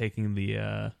for taking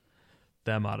the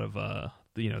them out of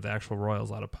the actual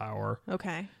royals out of power.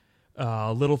 Okay.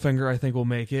 Littlefinger, I think, will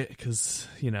make it because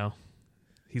he's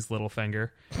Littlefinger,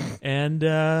 and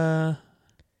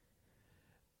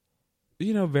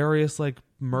various like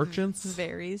merchants.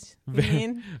 Varys. You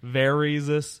mean?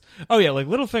 Varys. Oh yeah, like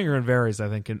Littlefinger and Varys, I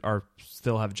think,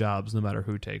 still have jobs no matter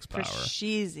who takes power.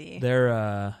 Cheesy.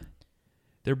 They're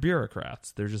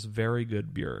bureaucrats. They're just very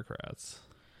good bureaucrats.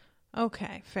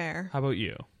 Okay, fair. How about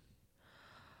you?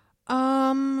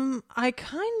 I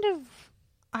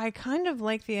kind of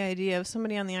like the idea of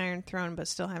somebody on the Iron Throne, but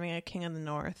still having a King of the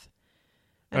North.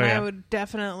 And I would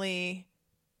definitely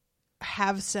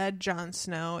have said Jon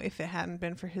Snow if it hadn't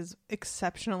been for his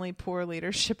exceptionally poor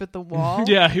leadership at the Wall.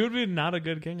 Yeah, he would be not a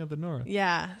good King of the North.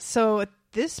 Yeah. So at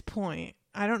this point,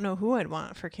 I don't know who I'd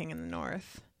want for King of the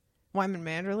North. Wyman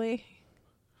Manderley?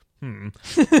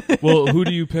 Well, who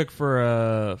do you pick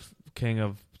for King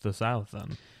of the South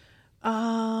then?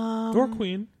 Or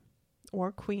Queen.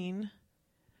 Or Queen.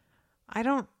 I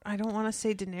don't want to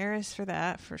say Daenerys for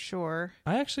that, for sure.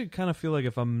 I actually kind of feel like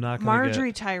if I'm not going to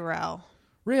Marjorie Tyrell.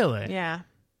 Really? Yeah.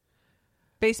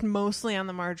 Based mostly on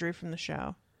the Marjorie from the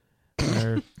show.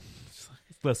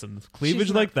 Listen,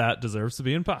 cleavage like that deserves to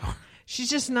be in power. She's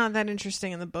just not that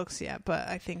interesting in the books yet, but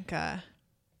I think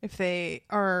if they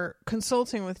are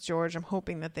consulting with George, I'm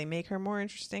hoping that they make her more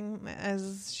interesting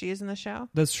as she is in the show.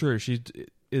 That's true. She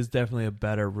is definitely a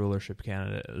better rulership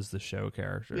candidate as the show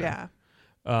character. Yeah.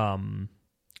 I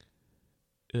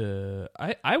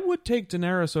would take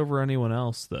Daenerys over anyone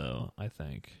else, though, I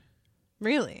think.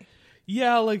 Really?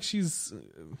 Yeah, like she's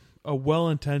a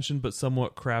well-intentioned but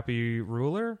somewhat crappy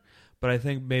ruler. But I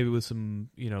think maybe with some,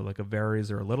 like a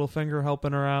Varys or a Littlefinger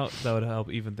helping her out, that would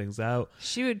help even things out.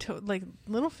 She would,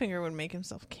 Littlefinger would make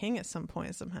himself king at some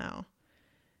point somehow.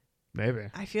 Maybe.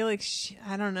 I feel like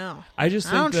I don't know. I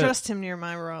don't trust him near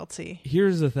my royalty.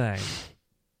 Here's the thing.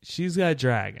 She's got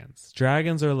dragons.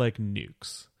 Dragons are like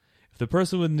nukes. If the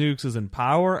person with nukes is in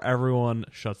power, everyone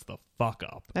shuts the fuck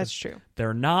up. That's true. If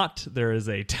they're not, there is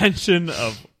a tension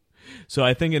of... So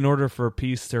I think in order for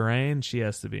peace to reign, she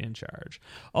has to be in charge.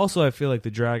 Also, I feel like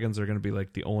the dragons are going to be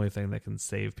like the only thing that can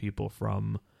save people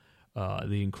from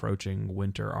the encroaching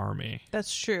winter army.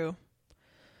 That's true.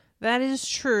 That is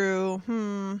true.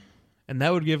 And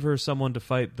that would give her someone to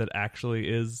fight that actually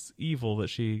is evil, that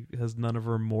she has none of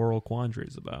her moral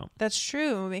quandaries about. That's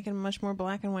true. Making a much more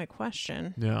black and white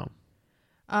question. Yeah.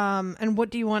 And what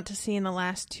do you want to see in the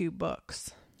last 2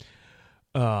 books?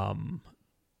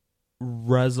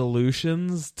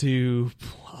 Resolutions to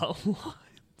plot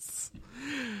lines.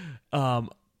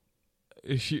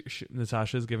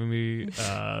 Natasha's giving me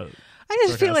I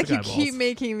just feel like you eyeballs. keep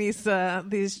making these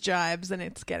jibes and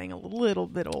it's getting a little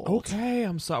bit old. Okay,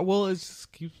 I'm sorry. Well, it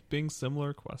just keeps being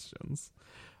similar questions.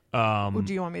 Do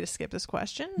you want me to skip this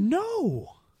question?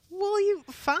 No. Well,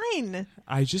 fine.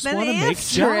 I just Then want to make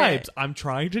answer jibes. it. I'm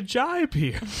trying to jibe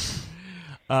here.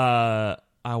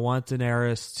 I want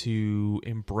Daenerys to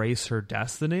embrace her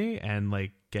destiny and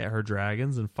get her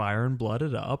dragons and fire and blood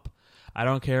it up. I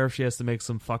don't care if she has to make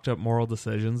some fucked up moral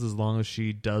decisions as long as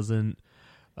she doesn't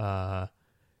try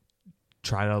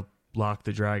to lock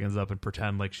the dragons up and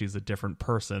pretend like she's a different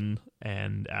person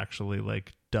and actually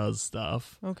does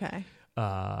stuff. Okay.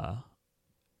 I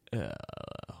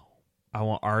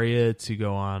want Arya to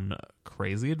go on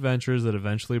crazy adventures that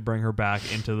eventually bring her back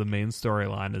into the main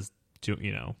storyline as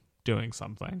doing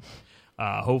something.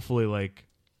 Hopefully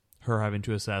her having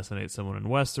to assassinate someone in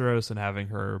Westeros and having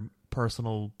her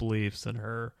personal beliefs and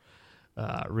her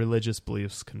religious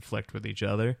beliefs conflict with each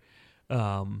other.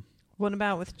 What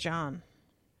about with Jon?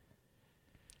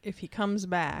 If he comes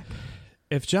back.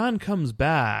 If Jon comes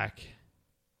back,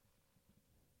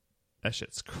 that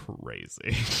shit's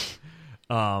crazy.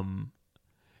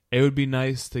 It would be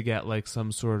nice to get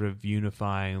some sort of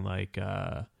unifying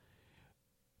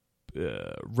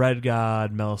Red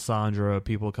God, Melisandre,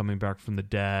 people coming back from the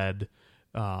dead,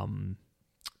 Blood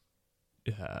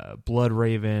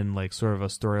Raven, sort of a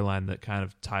storyline that kind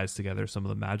of ties together some of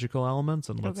the magical elements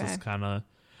and lets us kind of...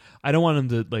 I don't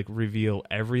want him to reveal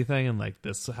everything and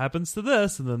this happens to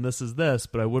this and then this is this,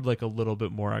 but I would like a little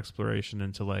bit more exploration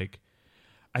into I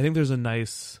think there's a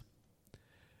nice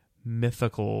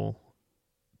mythical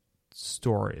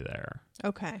story there.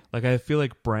 Okay. I feel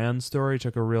like Bran's story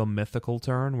took a real mythical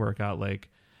turn where it got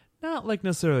not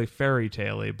necessarily fairy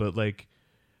tale-y, but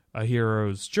a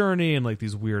hero's journey and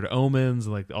these weird omens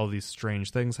and all these strange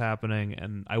things happening.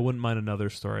 And I wouldn't mind another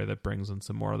story that brings in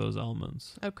some more of those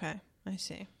elements. Okay. I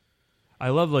see. I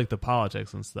love the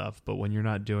politics and stuff, but when you're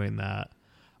not doing that,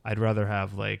 I'd rather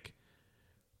have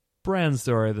Bran's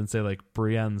story than say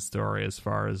Brienne's story as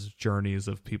far as journeys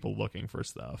of people looking for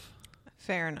stuff.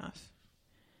 Fair enough.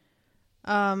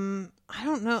 I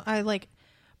don't know.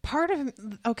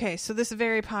 Okay, so this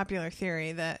very popular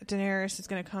theory that Daenerys is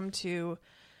going to come to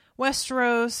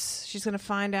Westeros. She's going to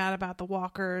find out about the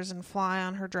walkers and fly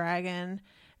on her dragon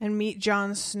and meet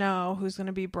Jon Snow, who's going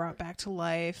to be brought back to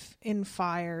life in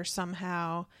fire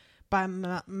somehow by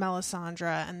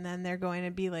Melisandre. And then they're going to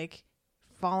be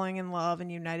falling in love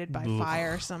and united by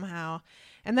fire somehow.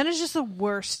 And that is just the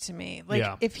worst to me.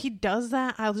 Like, if he does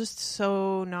that, I'll just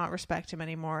so not respect him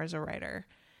anymore as a writer.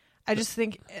 I just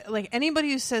think, like,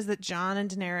 anybody who says that Jon and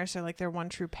Daenerys are like their one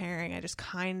true pairing, I just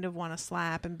kind of want to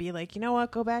slap and be like, you know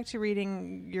what? Go back to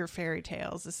reading your fairy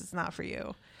tales. This is not for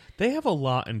you. They have a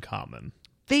lot in common.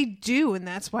 They do, and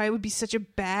that's why it would be such a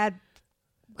bad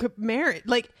marriage.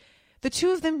 Like, the two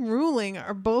of them ruling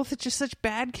are both just such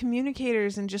bad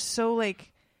communicators and just so,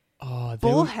 like,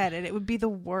 bullheaded. It would be the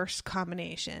worst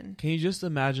combination. Can you just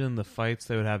imagine the fights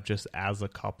they would have just as a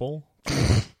couple?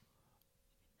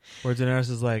 Where Daenerys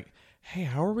is like, hey,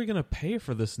 how are we going to pay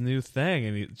for this new thing?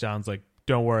 And Jon's like,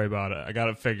 don't worry about it. I got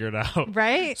it figured out.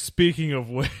 Right? Speaking of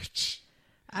which.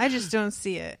 I just don't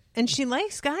see it. And she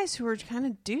likes guys who are kind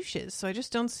of douches, so I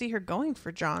just don't see her going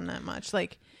for Jon that much.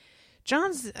 Like,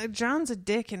 Jon's a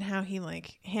dick in how he,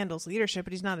 like, handles leadership,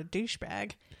 but he's not a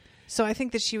douchebag. So I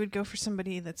think that she would go for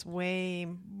somebody that's way,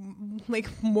 like,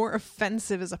 more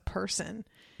offensive as a person.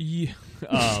 Yeah.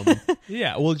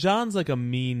 Yeah. Well, Jon's like a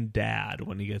mean dad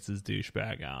when he gets his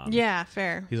douchebag on. Yeah,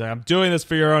 fair. He's like, I'm doing this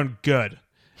for your own good.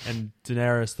 And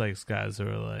Daenerys likes guys who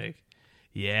are like,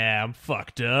 yeah, I'm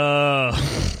fucked up.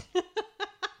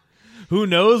 Who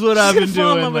knows what I've been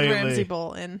doing lately? With Ramsay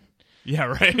Bolton. Yeah,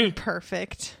 right?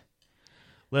 Perfect.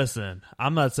 Listen,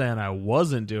 I'm not saying I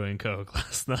wasn't doing coke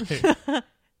last night.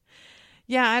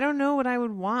 Yeah, I don't know what I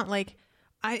would want. Like,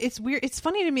 it's weird. It's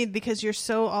funny to me because you're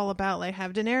so all about, like,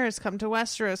 have Daenerys come to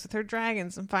Westeros with her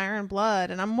dragons and fire and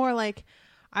blood. And I'm more like,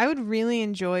 I would really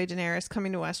enjoy Daenerys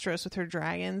coming to Westeros with her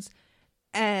dragons.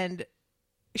 And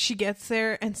she gets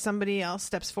there and somebody else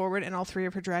steps forward and all three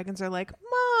of her dragons are like,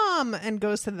 Mom, and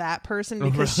goes to that person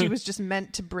because she was just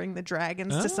meant to bring the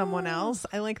dragons to someone else.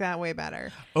 I like that way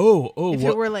better. If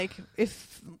it were like,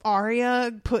 if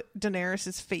Arya put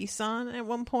Daenerys' face on at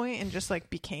one point and just, like,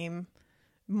 became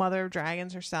Mother of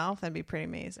Dragons herself, that'd be pretty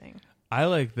amazing. I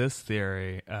like this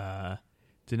theory.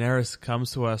 Daenerys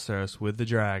comes to Westeros with the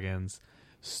dragons,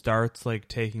 starts, like,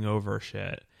 taking over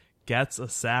shit, gets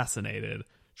assassinated.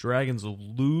 Dragons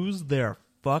lose their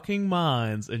fucking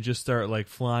minds and just start, like,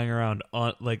 flying around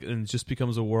on, like, and it just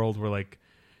becomes a world where, like,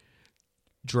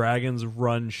 dragons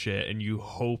run shit and you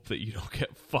hope that you don't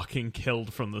get fucking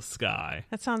killed from the sky.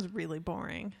 That sounds really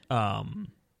boring. No,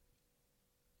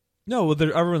 well,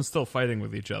 everyone's still fighting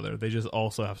with each other. They just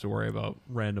also have to worry about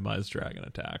randomized dragon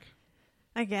attack.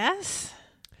 I guess.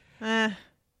 I'm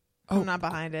not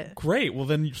behind it. Great. Well,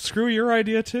 then screw your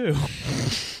idea too.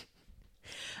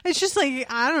 It's just like,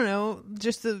 I don't know,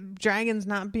 just the dragons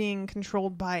not being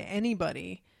controlled by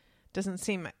anybody doesn't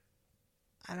seem,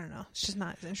 I don't know, it's just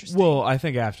not as interesting. Well, I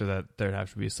think after that, there'd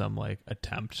have to be some, like,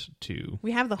 attempt to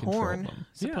We have the horn, them.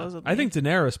 supposedly. Yeah. I think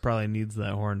Daenerys probably needs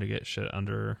that horn to get shit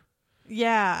under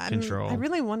control. I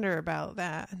really wonder about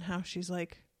that and how she's,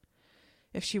 like,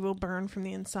 if she will burn from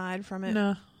the inside from it.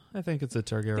 No, I think it's a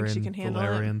Targaryen,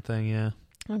 Valerian thing, yeah.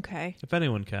 Okay. If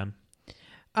anyone can.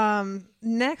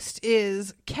 Next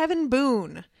is Kevin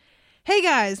Boone. Hey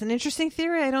guys, an interesting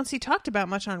theory I don't see talked about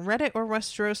much on Reddit or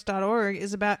Westeros.org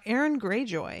is about Aeron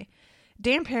Greyjoy.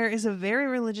 Damphair is a very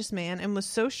religious man and was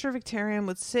so sure Victarion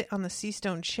would sit on the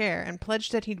Seastone chair and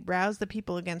pledged that he'd rouse the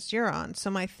people against Euron.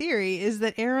 So my theory is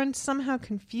that Aeron somehow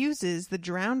confuses the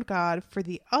drowned god for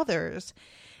the others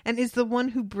and is the one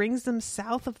who brings them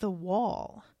south of the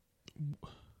wall.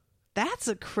 That's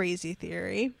a crazy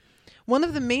theory. One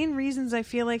of the main reasons I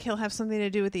feel like he'll have something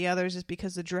to do with the others is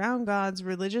because the drowned god's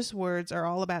religious words are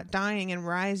all about dying and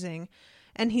rising,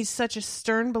 and he's such a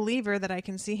stern believer that I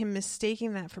can see him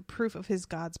mistaking that for proof of his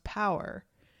god's power.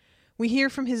 We hear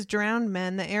from his drowned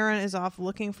men that Aeron is off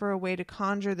looking for a way to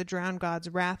conjure the drowned god's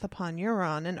wrath upon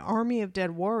Euron. An army of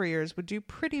dead warriors would do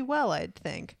pretty well, I'd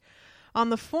think.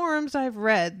 On the forums, I've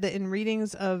read that in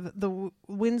readings of The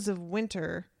Winds of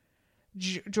Winter,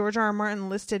 George R. R. Martin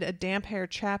listed a Damphair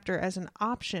chapter as an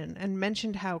option and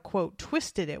mentioned how, quote,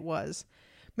 twisted it was.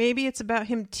 Maybe it's about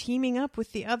him teaming up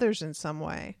with the others in some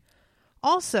way.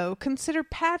 Also, consider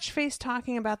Patchface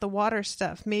talking about the water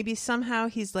stuff. Maybe somehow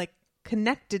he's, like,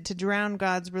 connected to Drowned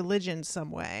God's religion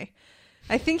some way.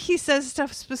 I think he says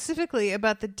stuff specifically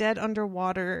about the dead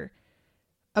underwater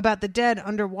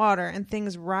and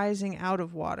things rising out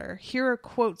of water. Here are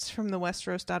quotes from the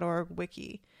Westeros.org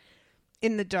wiki.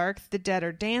 In the dark, the dead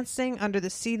are dancing. Under the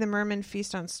sea, the mermen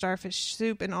feast on starfish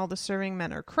soup, and all the serving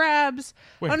men are crabs.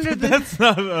 Wait, that's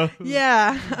not a...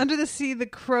 Yeah. Under the sea, the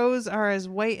crows are as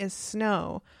white as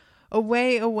snow.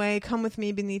 Away, away, come with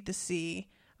me beneath the sea.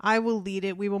 I will lead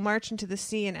it. We will march into the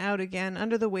sea and out again.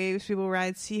 Under the waves, we will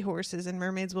ride seahorses, and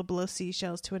mermaids will blow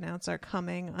seashells to announce our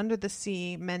coming. Under the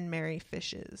sea, men marry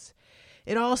fishes.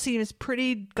 It all seems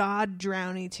pretty god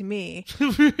drowny to me.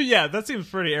 Yeah, that seems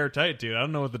pretty airtight, dude. I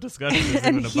don't know what the discussion is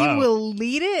And even he about. will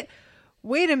lead it.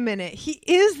 Wait a minute. He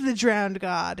is the drowned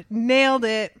god. Nailed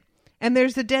it. And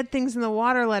there's the dead things in the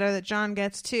water letter that John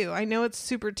gets too. I know it's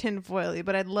super tinfoily,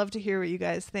 but I'd love to hear what you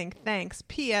guys think. Thanks.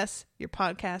 P.S. Your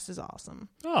podcast is awesome.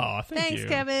 Oh, thanks, Thanks,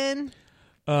 Kevin.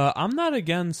 I'm not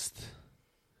against.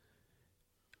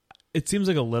 It seems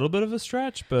like a little bit of a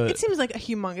stretch, but It seems like a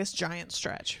humongous giant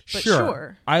stretch. But sure.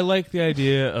 sure. I like the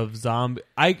idea of zombie.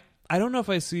 I don't know if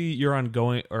I see Euron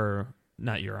going, or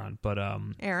not Euron, but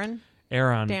Aaron.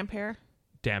 Dampier,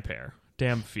 Damper.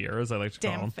 Dampier, as I like to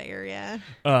call him. Damfair,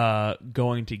 yeah.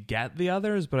 Going to get the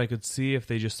others, but I could see if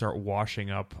they just start washing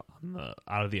up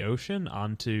out of the ocean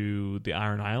onto the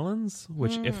Iron Islands,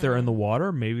 which if they're in the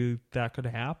water, maybe that could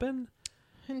happen.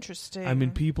 Interesting. I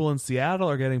mean, people in Seattle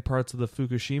are getting parts of the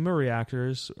Fukushima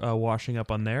reactors washing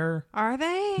up on there. Are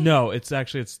they? No, it's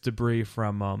debris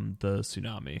from the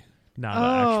tsunami, not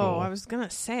actual. I was gonna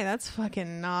say that's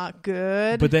fucking not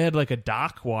good. But they had like a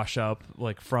dock wash up,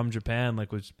 like from Japan,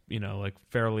 like was like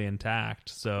fairly intact.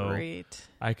 So Great.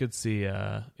 I could see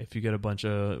if you get a bunch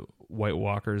of White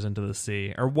Walkers into the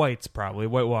sea, or whites probably.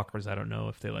 White Walkers, I don't know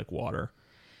if they like water.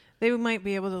 They might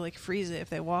be able to like freeze it if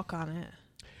they walk on it.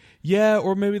 Yeah,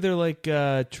 or maybe they're like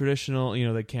traditional,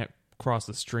 they can't cross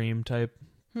the stream type.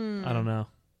 I don't know.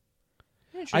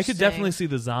 I could definitely see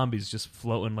the zombies just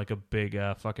floating like a big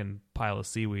fucking pile of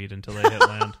seaweed until they hit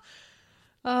land.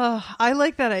 I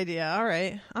like that idea. All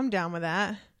right. I'm down with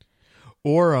that.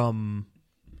 Or,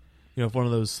 if one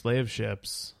of those slave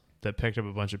ships that picked up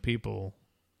a bunch of people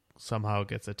somehow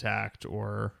gets attacked,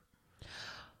 or...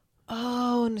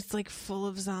 Oh, and it's like full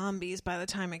of zombies by the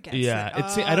time it gets there.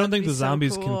 I don't think the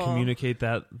zombies can communicate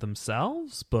that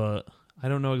themselves, but I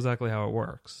don't know exactly how it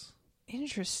works.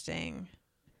 Interesting.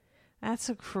 That's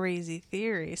a crazy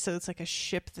theory. So it's like a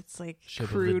ship that's like Ship of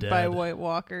the crewed by dead. White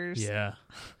Walkers. Yeah.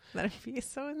 That'd be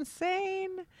so insane.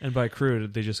 And by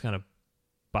crewed, they just kind of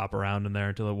bop around in there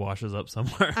until it washes up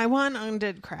somewhere. I want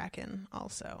Undead Kraken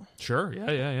also. Sure.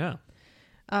 Yeah.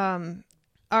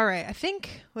 All right. I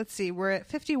think, let's see, we're at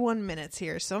 51 minutes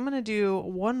here. So I'm going to do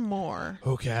one more.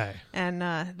 Okay. And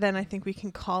then I think we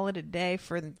can call it a day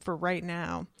for right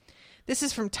now. This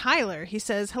is from Tyler. He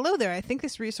says, hello there. I think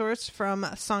this resource from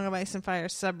Song of Ice and Fire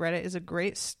subreddit is a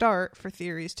great start for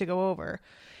theories to go over.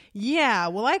 Yeah,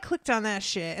 well, I clicked on that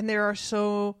shit, and there are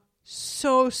so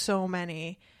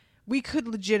many. We could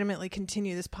legitimately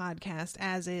continue this podcast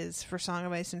as is for Song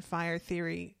of Ice and Fire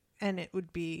theory, and it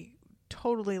would be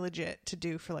totally legit to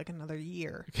do for like another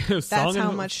year. That's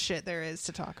how much shit there is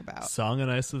to talk about. Song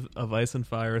of Ice and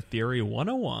Fire Theory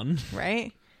 101.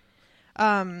 Right?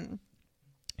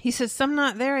 He says some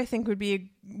not there I think would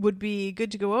be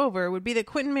good to go over would be that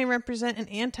Quentin may represent an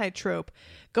anti-trope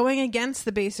going against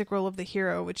the basic role of the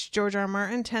hero, which George R. R.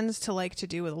 Martin tends to like to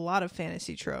do with a lot of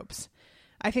fantasy tropes.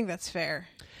 I think that's fair.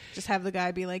 Just have the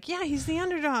guy be like, yeah, he's the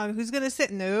underdog who's going to sit.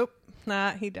 Nope.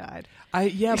 Nah, he died.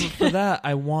 But for that,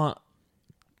 I want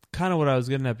kind of what I was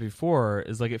getting at before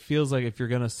is like, it feels like if you're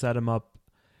going to set him up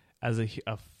as a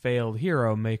failed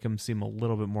hero, make him seem a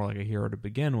little bit more like a hero to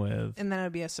begin with. And then it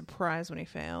would be a surprise when he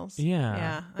fails. Yeah.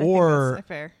 Yeah. I or think that's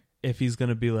fair. If he's going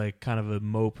to be like kind of a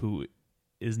mope who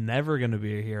is never going to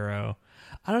be a hero.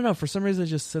 I don't know. For some reason, it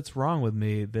just sits wrong with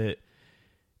me that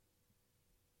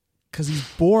because he's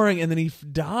boring and then he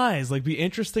dies. Like, be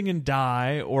interesting and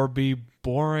die, or be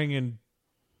boring and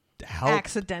help.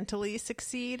 Accidentally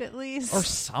succeed, at least. Or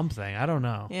something. I don't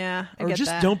know. Yeah, I or get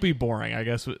just that. don't be boring, I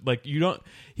guess. Like, you don't...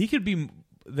 He could be...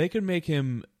 They could make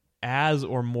him as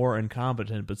or more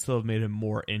incompetent, but still have made him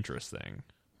more interesting.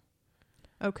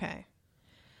 Okay.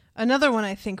 Another one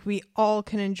I think we all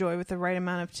can enjoy with the right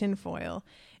amount of tinfoil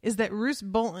is that Roose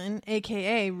Bolton,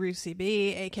 a.k.a. Roosey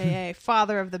B., a.k.a.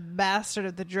 father of the bastard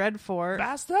of the Dreadfort,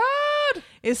 Bastard!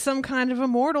 is some kind of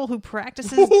immortal who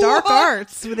practices dark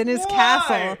arts within his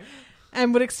castle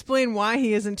and would explain why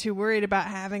he isn't too worried about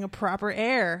having a proper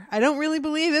heir. I don't really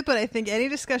believe it, but I think any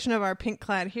discussion of our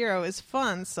pink-clad hero is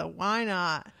fun, so why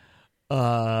not?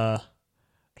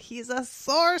 He's a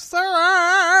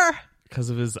sorcerer!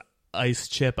 Because of his ice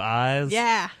chip eyes?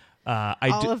 Yeah.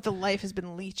 All of the life has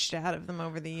been leached out of them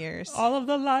over the years. All of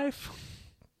the life.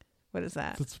 What is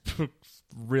that? It's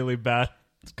really bad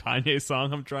Kanye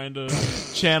song I'm trying to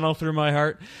channel through my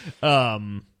heart.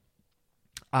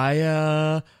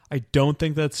 I don't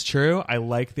think that's true. I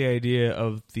like the idea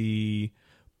of the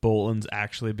Boltons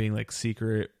actually being like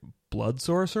secret blood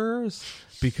sorcerers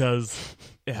because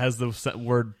it has the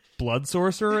word blood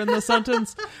sorcerer in the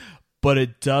sentence, but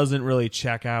it doesn't really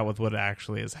check out with what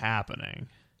actually is happening.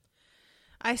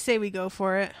 I say we go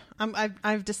for it.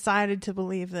 I've decided to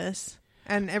believe this.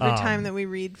 And every time that we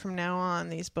read from now on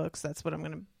these books, that's what I'm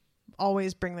going to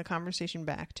always bring the conversation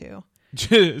back to.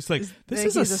 It's like, this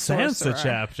is a Sansa sorcerer.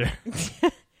 chapter.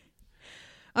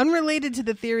 Unrelated to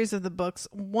the theories of the books,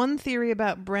 one theory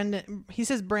about Brendan, he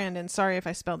says Brandon, sorry if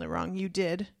I spelled it wrong. You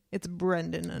did. It's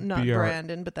Brendan, not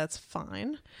Brandon, but that's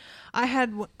fine. I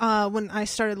had, when I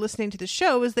started listening to the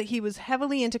show, is that he was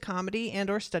heavily into comedy and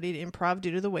or studied improv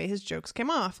due to the way his jokes came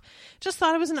off. Just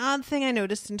thought it was an odd thing I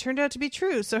noticed and turned out to be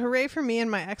true. So hooray for me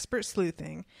and my expert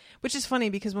sleuthing. Which is funny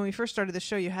because when we first started the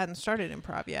show, you hadn't started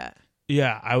improv yet.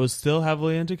 Yeah, I was still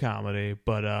heavily into comedy,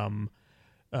 but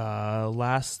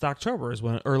last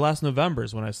November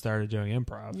is when I started doing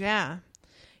improv. Yeah.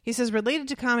 He says, related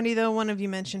to comedy, though, one of you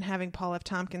mentioned having Paul F.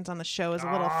 Tompkins on the show as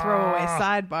a little throwaway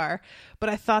sidebar, but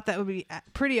I thought that would be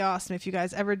pretty awesome if you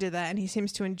guys ever did that, and he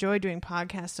seems to enjoy doing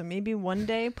podcasts, so maybe one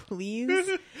day, please.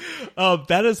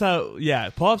 That is how,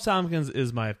 Paul F. Tompkins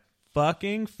is my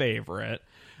fucking favorite.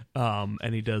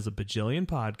 And he does a bajillion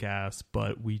podcasts,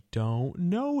 but we don't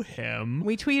know him.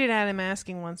 We tweeted at him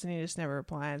asking once, and he just never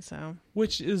replied. So,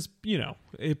 which is,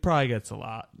 it probably gets a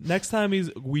lot. Next time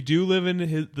we do live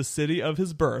in the city of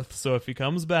his birth, so if he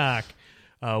comes back,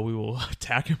 we will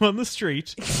attack him on the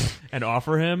street and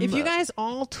offer him. If you guys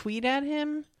all tweet at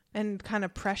him and kind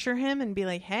of pressure him and be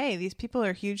like, hey, these people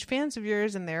are huge fans of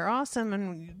yours and they're awesome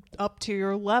and up to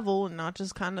your level and not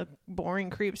just kind of boring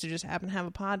creeps who just happen to have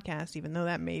a podcast, even though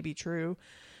that may be true.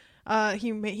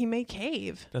 He may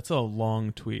cave. That's a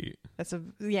long tweet.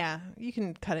 You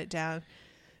can cut it down.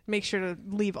 Make sure to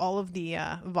leave all of the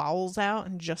vowels out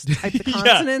and just type the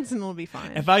consonants and it'll be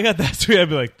fine. If I got that tweet, I'd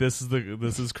be like, this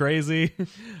is crazy. I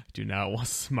do not want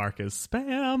to mark as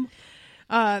spam.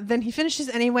 Then he finishes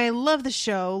anyway. Love the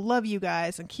show. Love you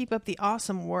guys. And keep up the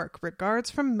awesome work. Regards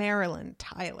from Maryland,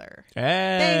 Tyler.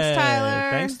 Hey,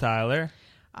 Thanks, Tyler.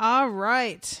 All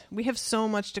right. We have so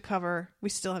much to cover. We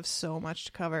still have so much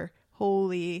to cover.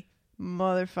 Holy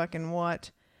motherfucking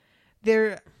what.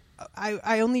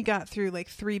 I only got through like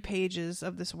 3 pages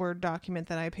of this Word document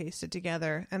that I pasted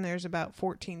together. And there's about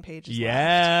 14 pages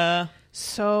left.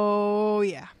 So,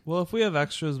 yeah. Well, if we have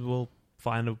extras, we'll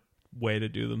find a way to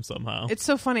do them somehow. It's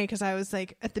so funny because I was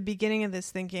like at the beginning of this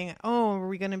thinking, are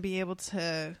we going to be able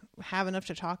to have enough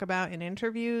to talk about in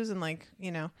interviews? And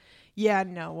no,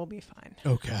 we'll be fine.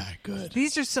 Okay, good.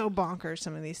 These are so bonkers,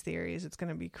 some of these theories. It's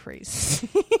going to be crazy.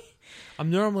 I'm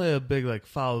normally a big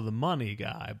follow the money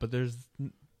guy, but it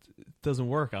doesn't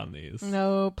work on these.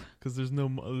 Nope. Because there's no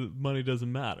money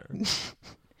doesn't matter.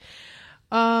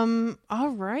 All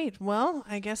right. Well,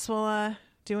 I guess we'll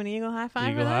do an eagle high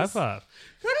five. Eagle high five.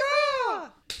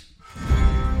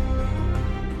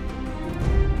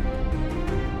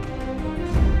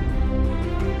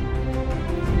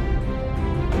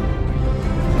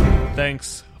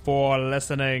 Thanks for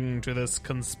listening to this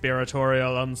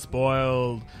conspiratorial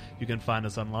Unspoiled. You can find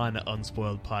us online at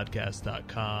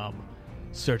unspoiledpodcast.com.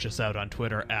 Search us out on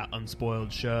Twitter at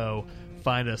Unspoiled Show.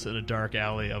 Find us in a dark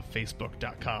alley of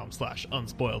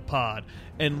facebook.com/unspoiledpod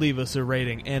and leave us a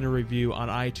rating and a review on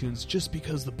iTunes. Just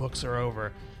because the books are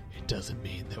over, it doesn't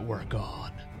mean that we're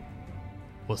gone.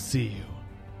 We'll see you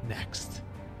next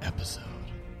episode.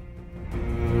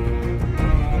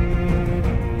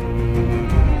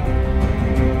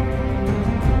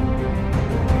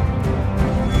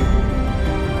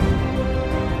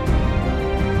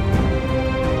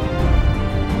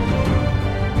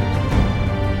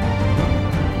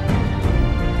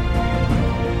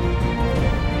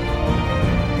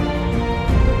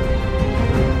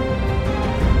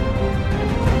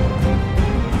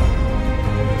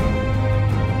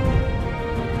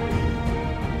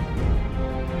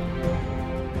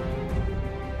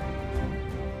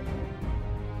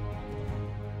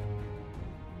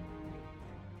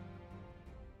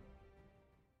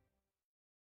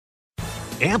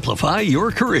 Amplify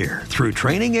your career through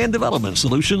training and development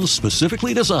solutions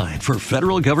specifically designed for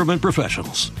federal government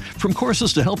professionals. From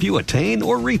courses to help you attain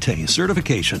or retain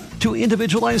certification, to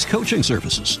individualized coaching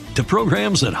services, to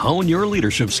programs that hone your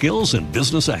leadership skills and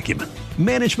business acumen,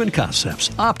 Management Concepts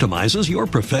optimizes your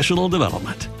professional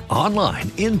development.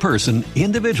 Online, in person,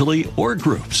 individually, or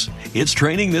groups, it's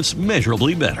training that's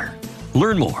measurably better.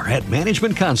 Learn more at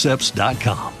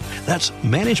managementconcepts.com. That's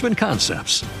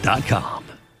managementconcepts.com.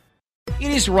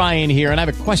 It is Ryan here, and I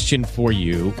have a question for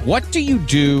you. What do you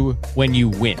do when you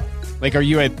win? Like, are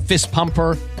you a fist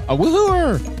pumper, a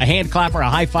woohooer, a hand clapper, a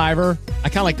high fiver? I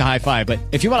kind of like the high five, but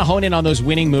if you want to hone in on those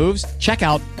winning moves, check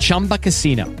out Chumba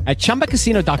Casino. At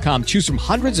ChumbaCasino.com, choose from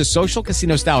hundreds of social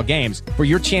casino style games for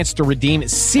your chance to redeem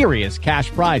serious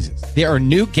cash prizes. There are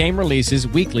new game releases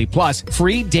weekly, plus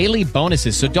free daily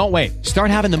bonuses. So don't wait. Start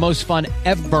having the most fun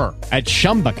ever at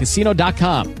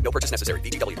ChumbaCasino.com. No purchase necessary.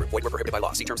 VGW Group. Void where prohibited by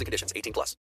law. See terms and conditions. 18+.